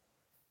is.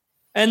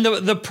 And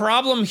the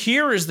problem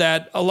here is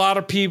that a lot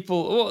of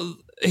people, well,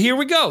 here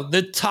we go.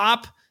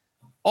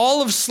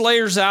 All of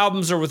Slayer's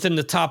albums are within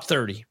the top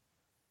 30.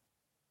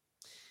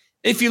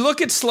 If you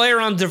look at Slayer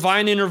on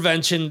Divine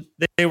Intervention,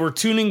 they were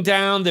tuning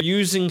down. They're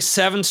using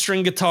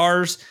 7-string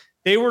guitars.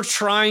 They were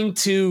trying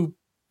to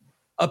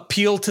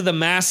appeal to the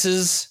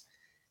masses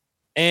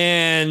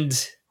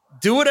and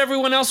do what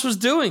everyone else was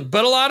doing.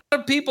 But a lot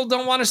of people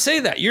don't want to say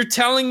that. You're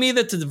telling me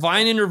that the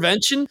Divine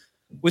Intervention,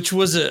 which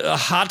was a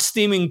hot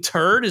steaming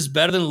turd, is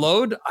better than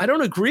Load? I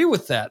don't agree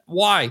with that.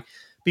 Why?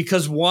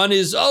 Because one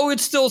is,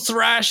 it's still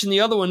thrash, and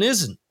the other one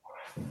isn't.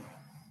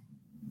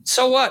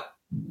 So what?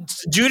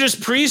 Judas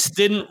Priest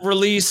didn't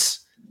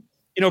release,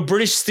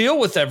 British Steel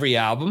with every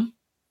album.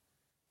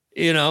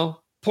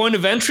 Point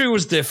of Entry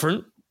was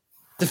different.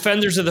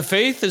 Defenders of the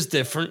Faith is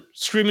different.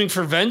 Screaming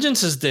for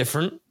Vengeance is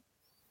different.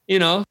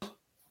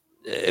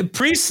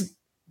 Priest,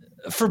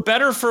 for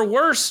better, for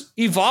worse,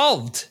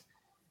 evolved.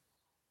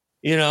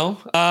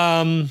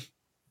 I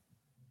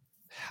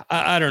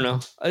don't know.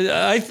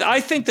 I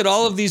think that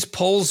all of these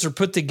polls are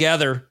put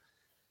together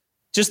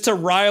just to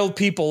rile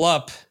people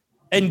up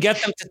and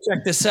get them to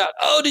check this out.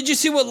 Oh, did you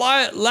see what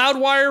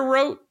Loudwire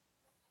wrote?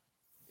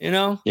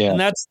 Yeah. And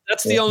that's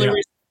the only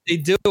reason they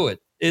do it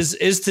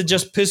is to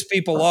just piss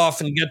people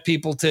off and get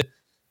people to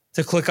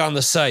click on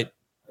the site.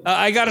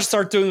 I got to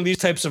start doing these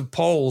types of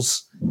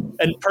polls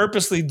and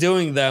purposely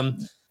doing them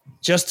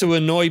just to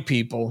annoy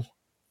people.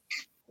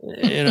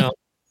 Do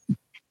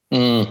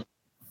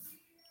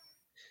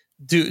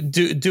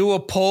a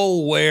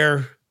poll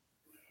where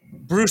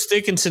Bruce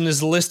Dickinson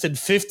is listed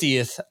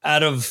 50th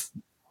out of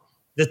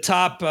the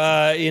top,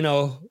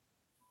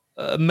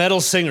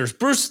 metal singers.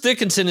 Bruce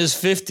Dickinson is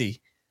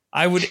 50.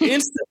 I would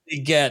instantly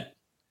get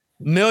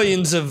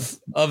millions of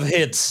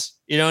hits,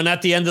 and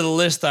at the end of the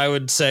list, I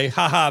would say,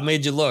 haha,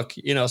 made you look,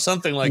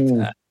 something like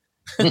that.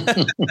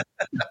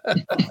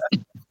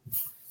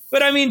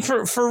 But I mean,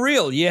 for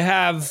real, you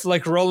have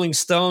like Rolling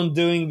Stone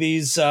doing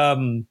these,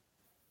 greatest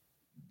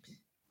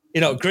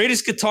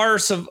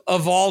guitarists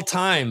of all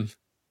time.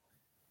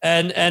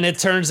 And it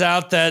turns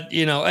out that,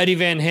 Eddie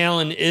Van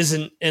Halen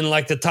isn't in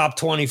like the top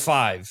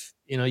 25.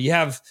 You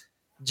have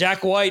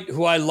Jack White,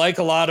 who I like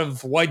a lot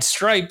of White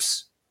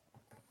Stripes,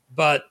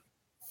 but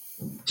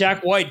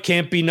Jack White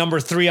can't be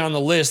number 3 on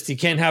the list. You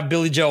can't have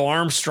Billy Joe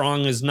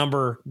Armstrong as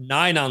number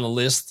 9 on the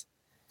list.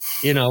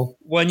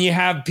 When you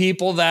have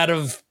people that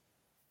have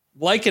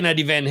like an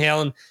Eddie Van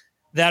Halen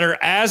that are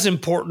as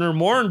important or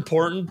more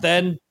important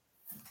than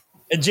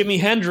a Jimi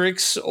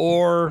Hendrix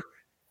or,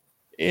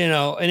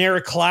 an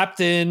Eric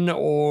Clapton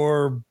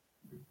or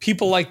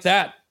people like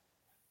that.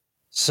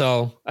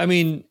 So, I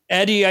mean,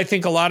 Eddie, I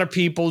think a lot of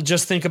people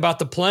just think about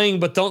the playing,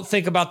 but don't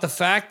think about the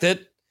fact that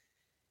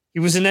he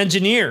was an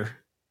engineer.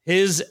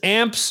 His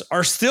amps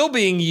are still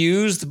being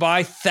used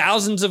by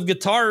thousands of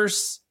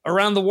guitarists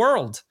around the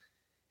world.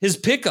 His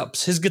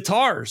pickups, his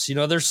guitars,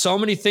 there's so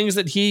many things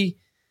that he,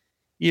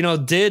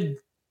 did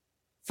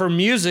for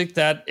music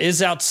that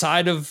is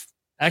outside of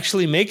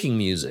actually making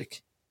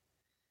music.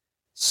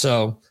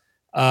 So,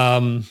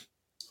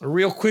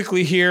 real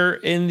quickly here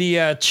in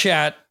the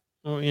chat,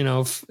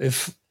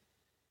 if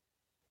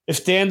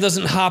Dan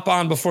doesn't hop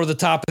on before the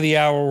top of the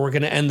hour, we're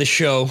going to end the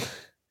show.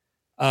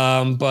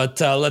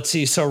 But let's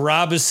see. So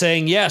Rob is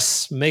saying,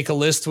 yes, make a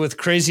list with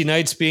Crazy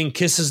Nights being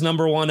Kiss's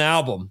 #1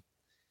 album.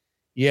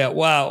 Yeah.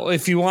 Wow.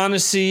 If you want to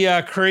see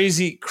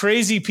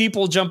crazy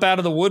people jump out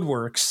of the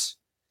woodworks,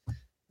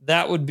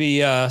 that would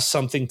be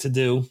something to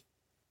do.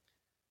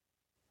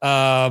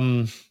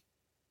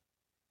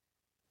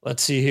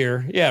 Let's see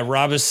here. Yeah.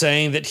 Rob is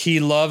saying that he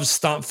loves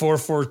Stomp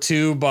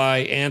 442 by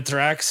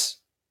Anthrax.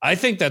 I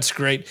think that's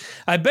great.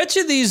 I bet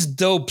you these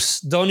dopes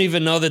don't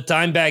even know that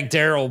Dimebag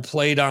Darrell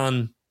played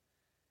on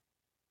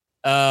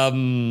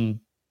 3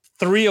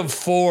 of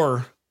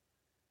 4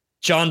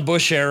 John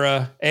Bush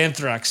era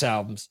Anthrax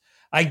albums.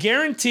 I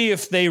guarantee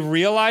if they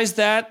realized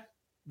that,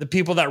 the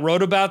people that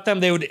wrote about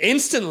them, they would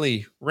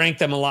instantly rank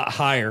them a lot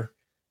higher,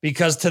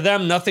 because to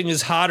them, nothing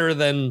is hotter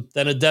than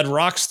a dead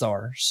rock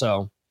star.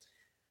 So,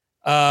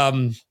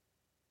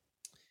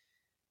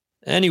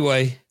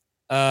 anyway,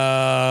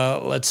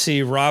 let's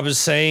see. Rob is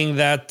saying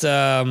that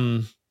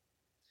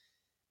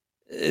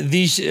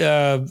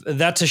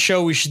that's a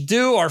show we should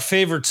do, our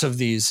favorites of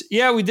these.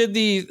 Yeah, we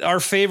did our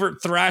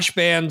favorite thrash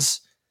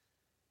bands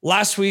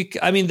last week.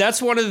 I mean,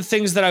 that's one of the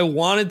things that I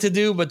wanted to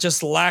do, but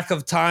just lack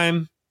of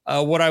time.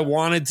 What I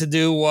wanted to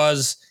do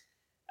was,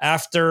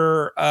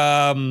 after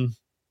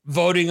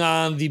voting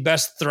on the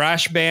best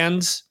thrash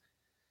bands,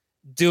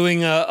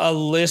 doing a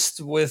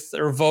list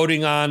or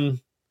voting on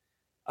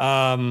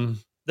the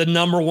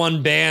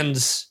 #1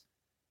 band's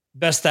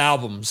best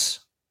albums.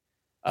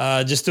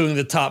 Just doing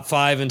the top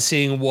 5 and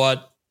seeing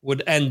what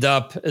would end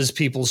up as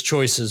people's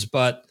choices.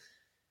 But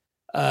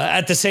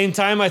at the same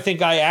time, I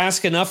think I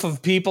ask enough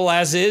of people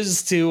as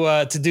is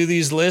to do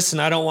these lists,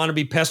 and I don't want to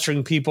be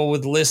pestering people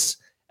with lists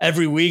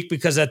every week,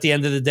 because at the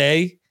end of the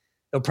day,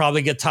 they'll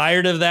probably get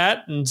tired of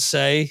that and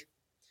say,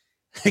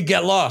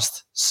 get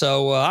lost.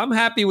 So I'm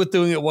happy with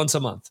doing it once a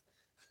month.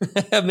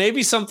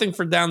 Maybe something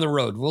for down the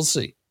road. We'll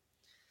see.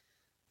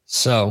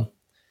 So,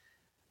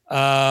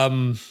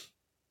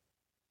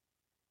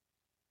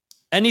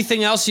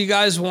 anything else you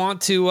guys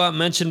want to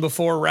mention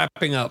before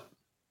wrapping up?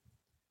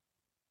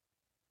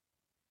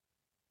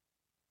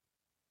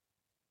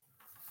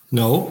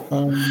 No,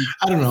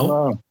 I don't know.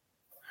 No.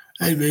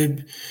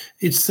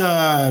 It's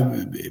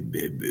a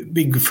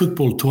big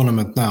football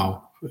tournament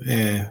now.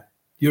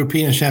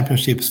 European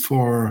Championships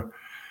for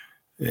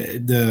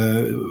what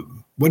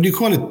do you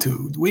call it?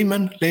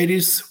 Women,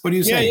 ladies? What do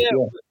you say? Yeah.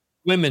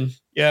 Women.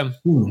 Yeah.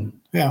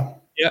 Yeah.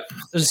 Yeah.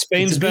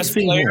 Spain's best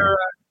player.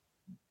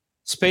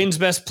 Spain's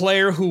best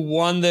player, who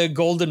won the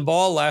Golden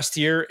Ball last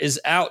year, is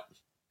out.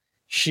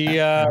 She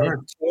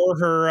tore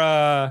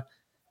her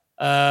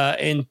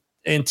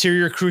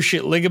anterior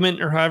cruciate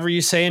ligament, or however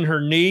you say, in her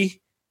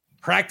knee,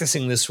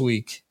 practicing this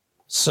week.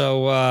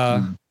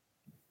 So,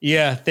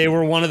 yeah, they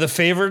were one of the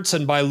favorites,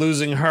 and by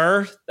losing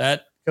her,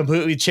 that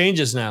completely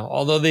changes now.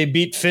 Although they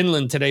beat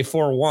Finland today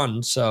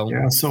 4-1. So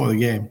yeah, I saw the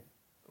game.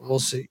 We'll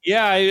see.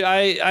 Yeah,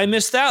 I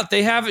missed out.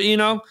 They haven't,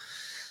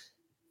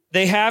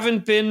 they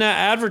haven't been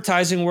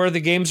advertising where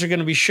the games are going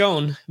to be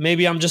shown.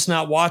 Maybe I'm just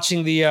not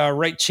watching the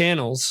right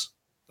channels,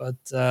 but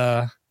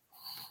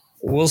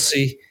we'll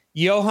see.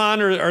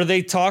 Johan, are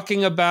they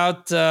talking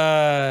about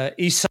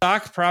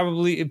Isak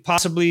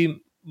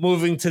possibly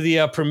moving to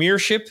the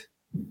Premiership?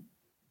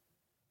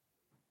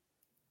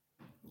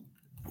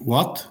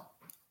 What?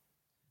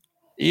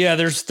 Yeah,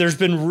 there's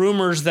been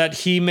rumors that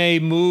he may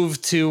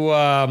move to.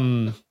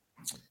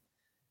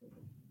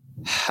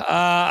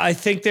 I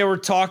think they were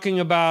talking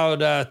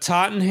about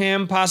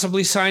Tottenham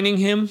possibly signing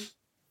him.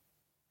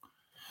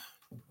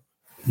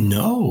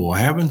 No, I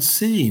haven't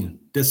seen.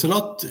 There's a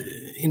lot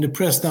in the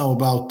press now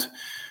about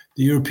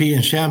the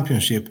European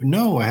Championship.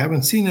 No, I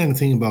haven't seen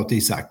anything about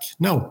Isak.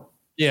 No.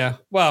 Yeah,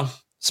 well,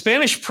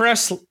 Spanish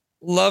press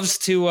loves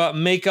to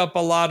make up a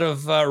lot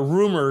of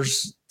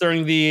rumors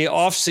during the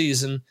off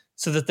season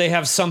so that they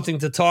have something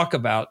to talk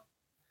about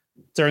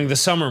during the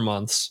summer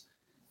months.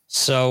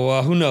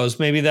 So who knows?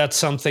 Maybe that's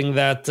something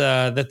that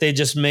that they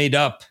just made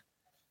up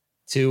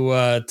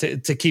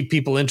to keep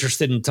people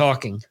interested in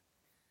talking.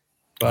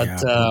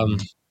 But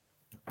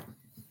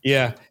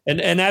yeah.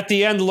 And at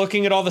the end,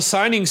 looking at all the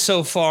signings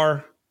so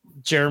far,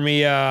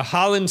 Jeremy,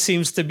 Haaland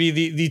seems to be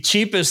the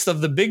cheapest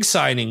of the big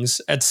signings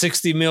at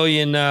 60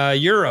 million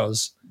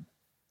euros.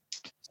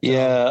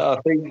 Yeah,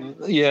 I think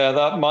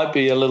that might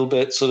be a little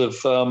bit sort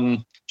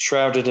of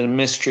shrouded in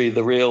mystery,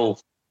 the real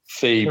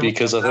fee,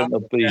 because I think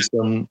there'll be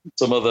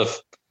some other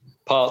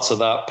parts of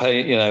that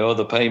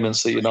other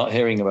payments that you're not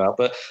hearing about.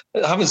 But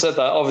having said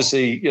that,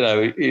 obviously,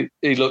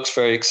 he looks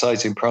very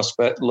exciting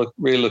prospect.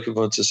 Really looking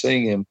forward to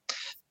seeing him.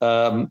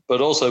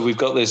 But also we've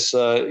got this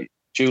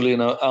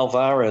Julian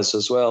Alvarez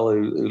as well,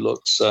 who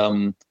looks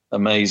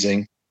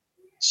amazing.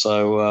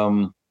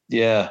 So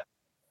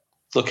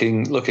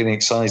looking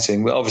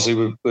exciting.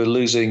 Obviously, we're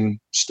losing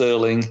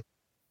Sterling.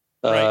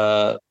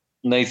 Right.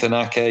 Nathan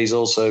Ake is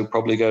also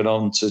probably going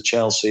on to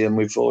Chelsea, and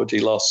we've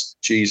already lost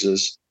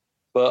Jesus.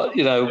 But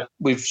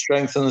we've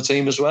strengthened the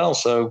team as well.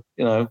 So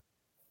they're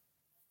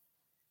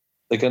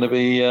going to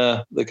be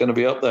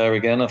up there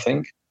again. I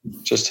think.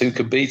 Just who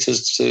could beat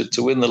us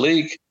to win the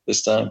league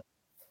this time?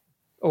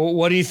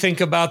 What do you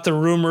think about the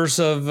rumors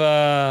of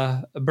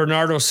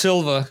Bernardo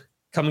Silva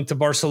coming to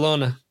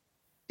Barcelona?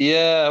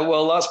 Yeah,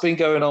 well, that's been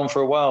going on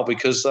for a while,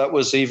 because that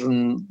was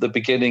even the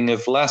beginning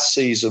of last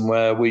season,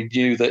 where we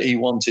knew that he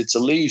wanted to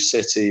leave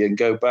City and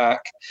go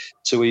back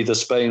to either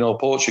Spain or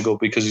Portugal,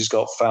 because he's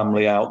got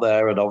family out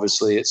there, and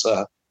obviously it's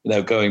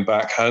going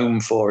back home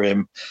for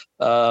him.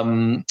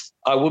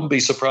 I wouldn't be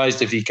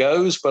surprised if he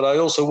goes, but I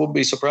also wouldn't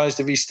be surprised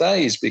if he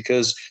stays,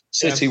 because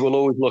City will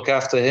always look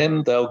after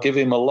him. They'll give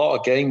him a lot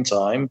of game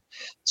time.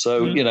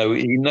 So, he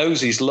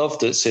knows he's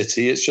loved at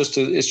City. It's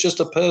just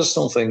a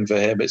personal thing for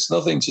him. It's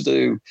nothing to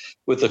do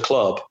with the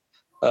club.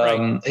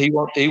 Right. He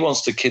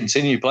wants to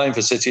continue playing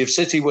for City. If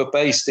City were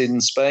based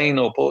in Spain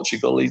or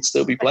Portugal, he'd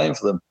still be playing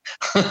for them.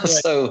 Right.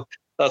 So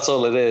that's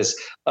all it is.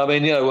 I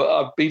mean,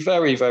 I'd be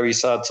very, very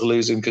sad to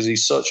lose him, because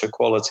he's such a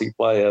quality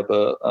player.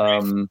 But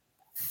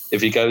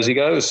if he goes, he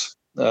goes.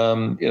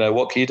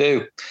 What can you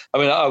do? I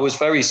mean, I was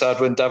very sad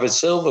when David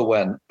Silva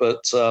went,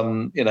 but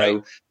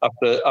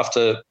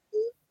after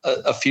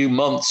a few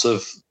months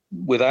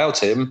without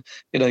him,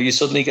 you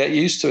suddenly get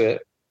used to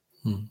it.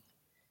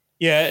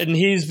 Yeah, and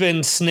he's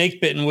been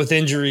snake bitten with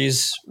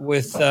injuries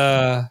with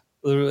Real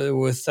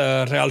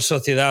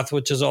Sociedad,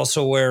 which is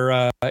also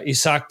where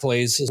Isaac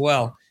plays as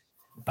well.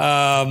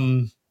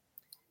 The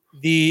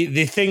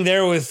thing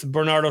there with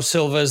Bernardo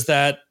Silva is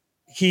that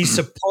he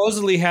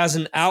supposedly has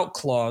an out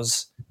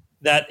clause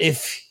that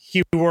if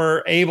he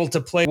were able to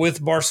play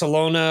with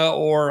Barcelona,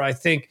 or I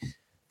think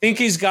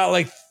he's got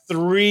like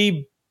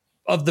 3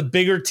 of the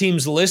bigger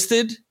teams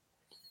listed,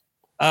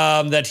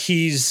 that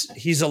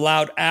he's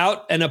allowed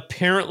out. And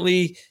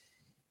apparently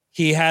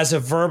he has a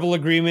verbal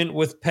agreement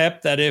with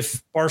Pep that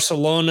if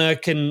Barcelona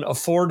can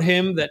afford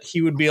him, that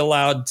he would be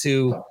allowed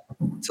to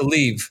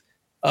leave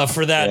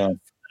for that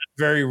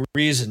very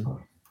reason.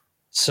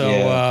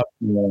 So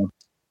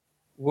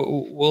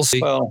we'll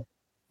see. Well,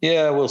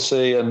 yeah, we'll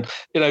see. And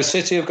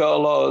City have got a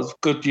lot of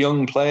good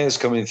young players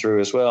coming through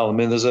as well. I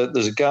mean, there's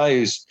a guy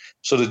who's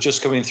sort of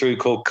just coming through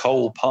called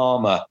Cole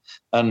Palmer,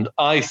 and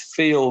I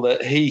feel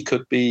that he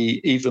could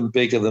be even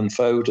bigger than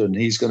Foden.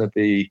 He's going to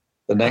be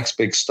the next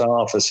big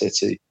star for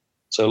City.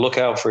 So look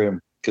out for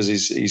him, because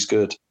he's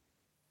good.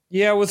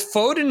 Yeah, with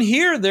Foden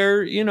here,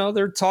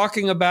 they're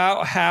talking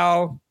about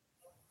how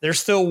they're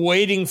still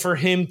waiting for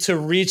him to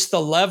reach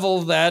the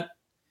level that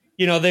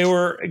they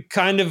were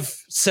kind of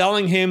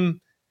selling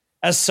him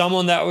as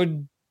someone that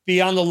would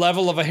be on the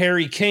level of a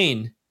Harry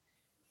Kane.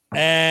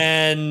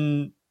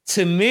 And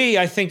to me,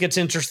 I think it's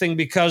interesting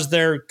because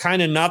they're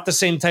kind of not the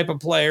same type of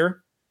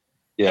player.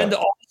 Yeah. And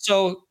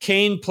also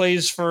Kane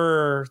plays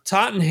for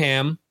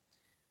Tottenham,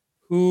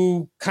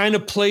 who kind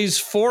of plays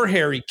for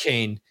Harry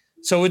Kane.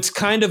 So it's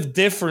kind of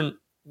different,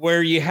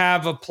 where you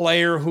have a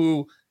player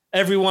who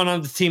everyone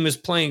on the team is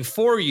playing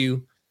for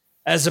you,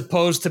 as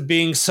opposed to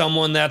being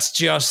someone that's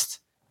just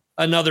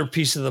another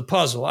piece of the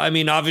puzzle. I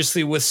mean,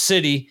 obviously with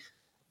City,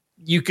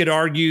 you could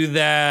argue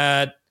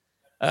that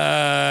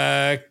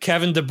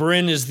Kevin De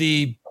Bruyne is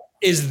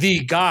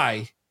the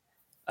guy.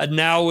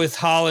 Now with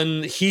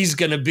Haaland, he's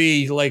going to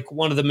be like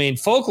one of the main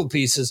focal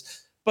pieces,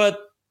 but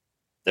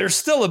there's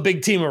still a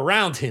big team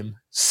around him.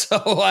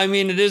 So, I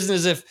mean, it isn't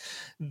as if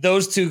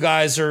those two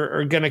guys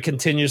are going to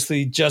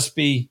continuously just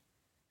be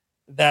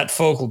that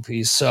focal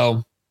piece.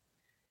 So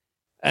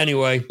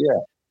anyway.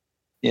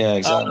 Yeah,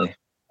 exactly.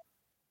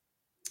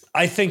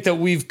 I think that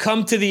we've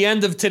come to the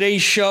end of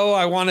today's show.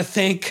 I want to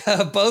thank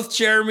both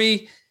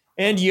Jeremy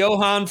and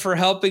Johan for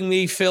helping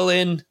me fill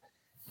in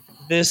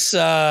this,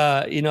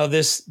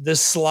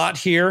 this slot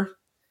here.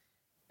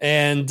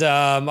 And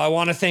I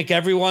want to thank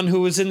everyone who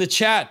was in the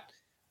chat.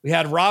 We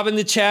had Rob in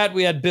the chat.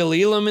 We had Bill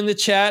Elam in the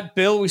chat.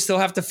 Bill, we still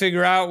have to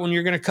figure out when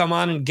you're going to come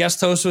on and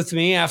guest host with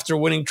me after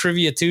winning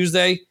Trivia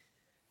Tuesday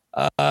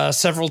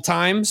several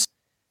times.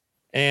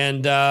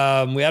 And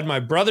we had my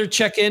brother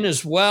check in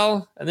as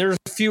well. And there's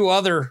a few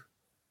other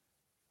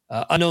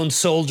unknown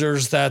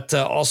soldiers that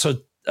also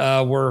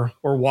were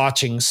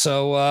watching.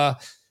 So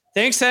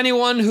thanks to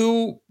anyone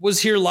who was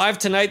here live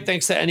tonight.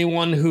 Thanks to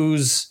anyone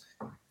who's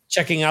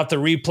checking out the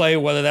replay,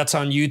 whether that's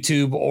on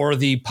YouTube or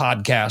the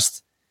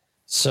podcast.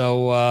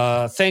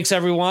 So thanks,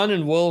 everyone.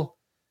 And we'll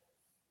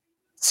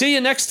see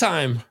you next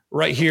time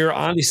right here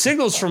on the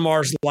Signals from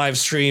Mars live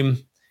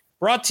stream.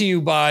 brought to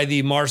you by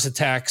the Mars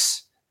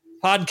Attacks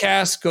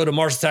podcast. Go to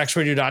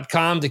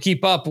MarsAttacksRadio.com to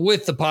keep up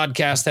with the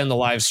podcast and the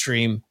live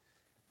stream.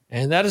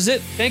 And that is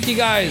it. Thank you,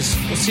 guys.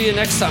 We'll see you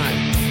next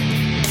time.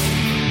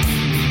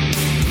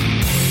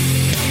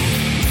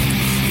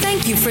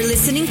 Thank you for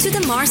listening to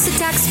the Mars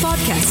Attacks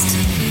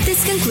podcast.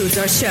 This concludes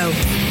our show.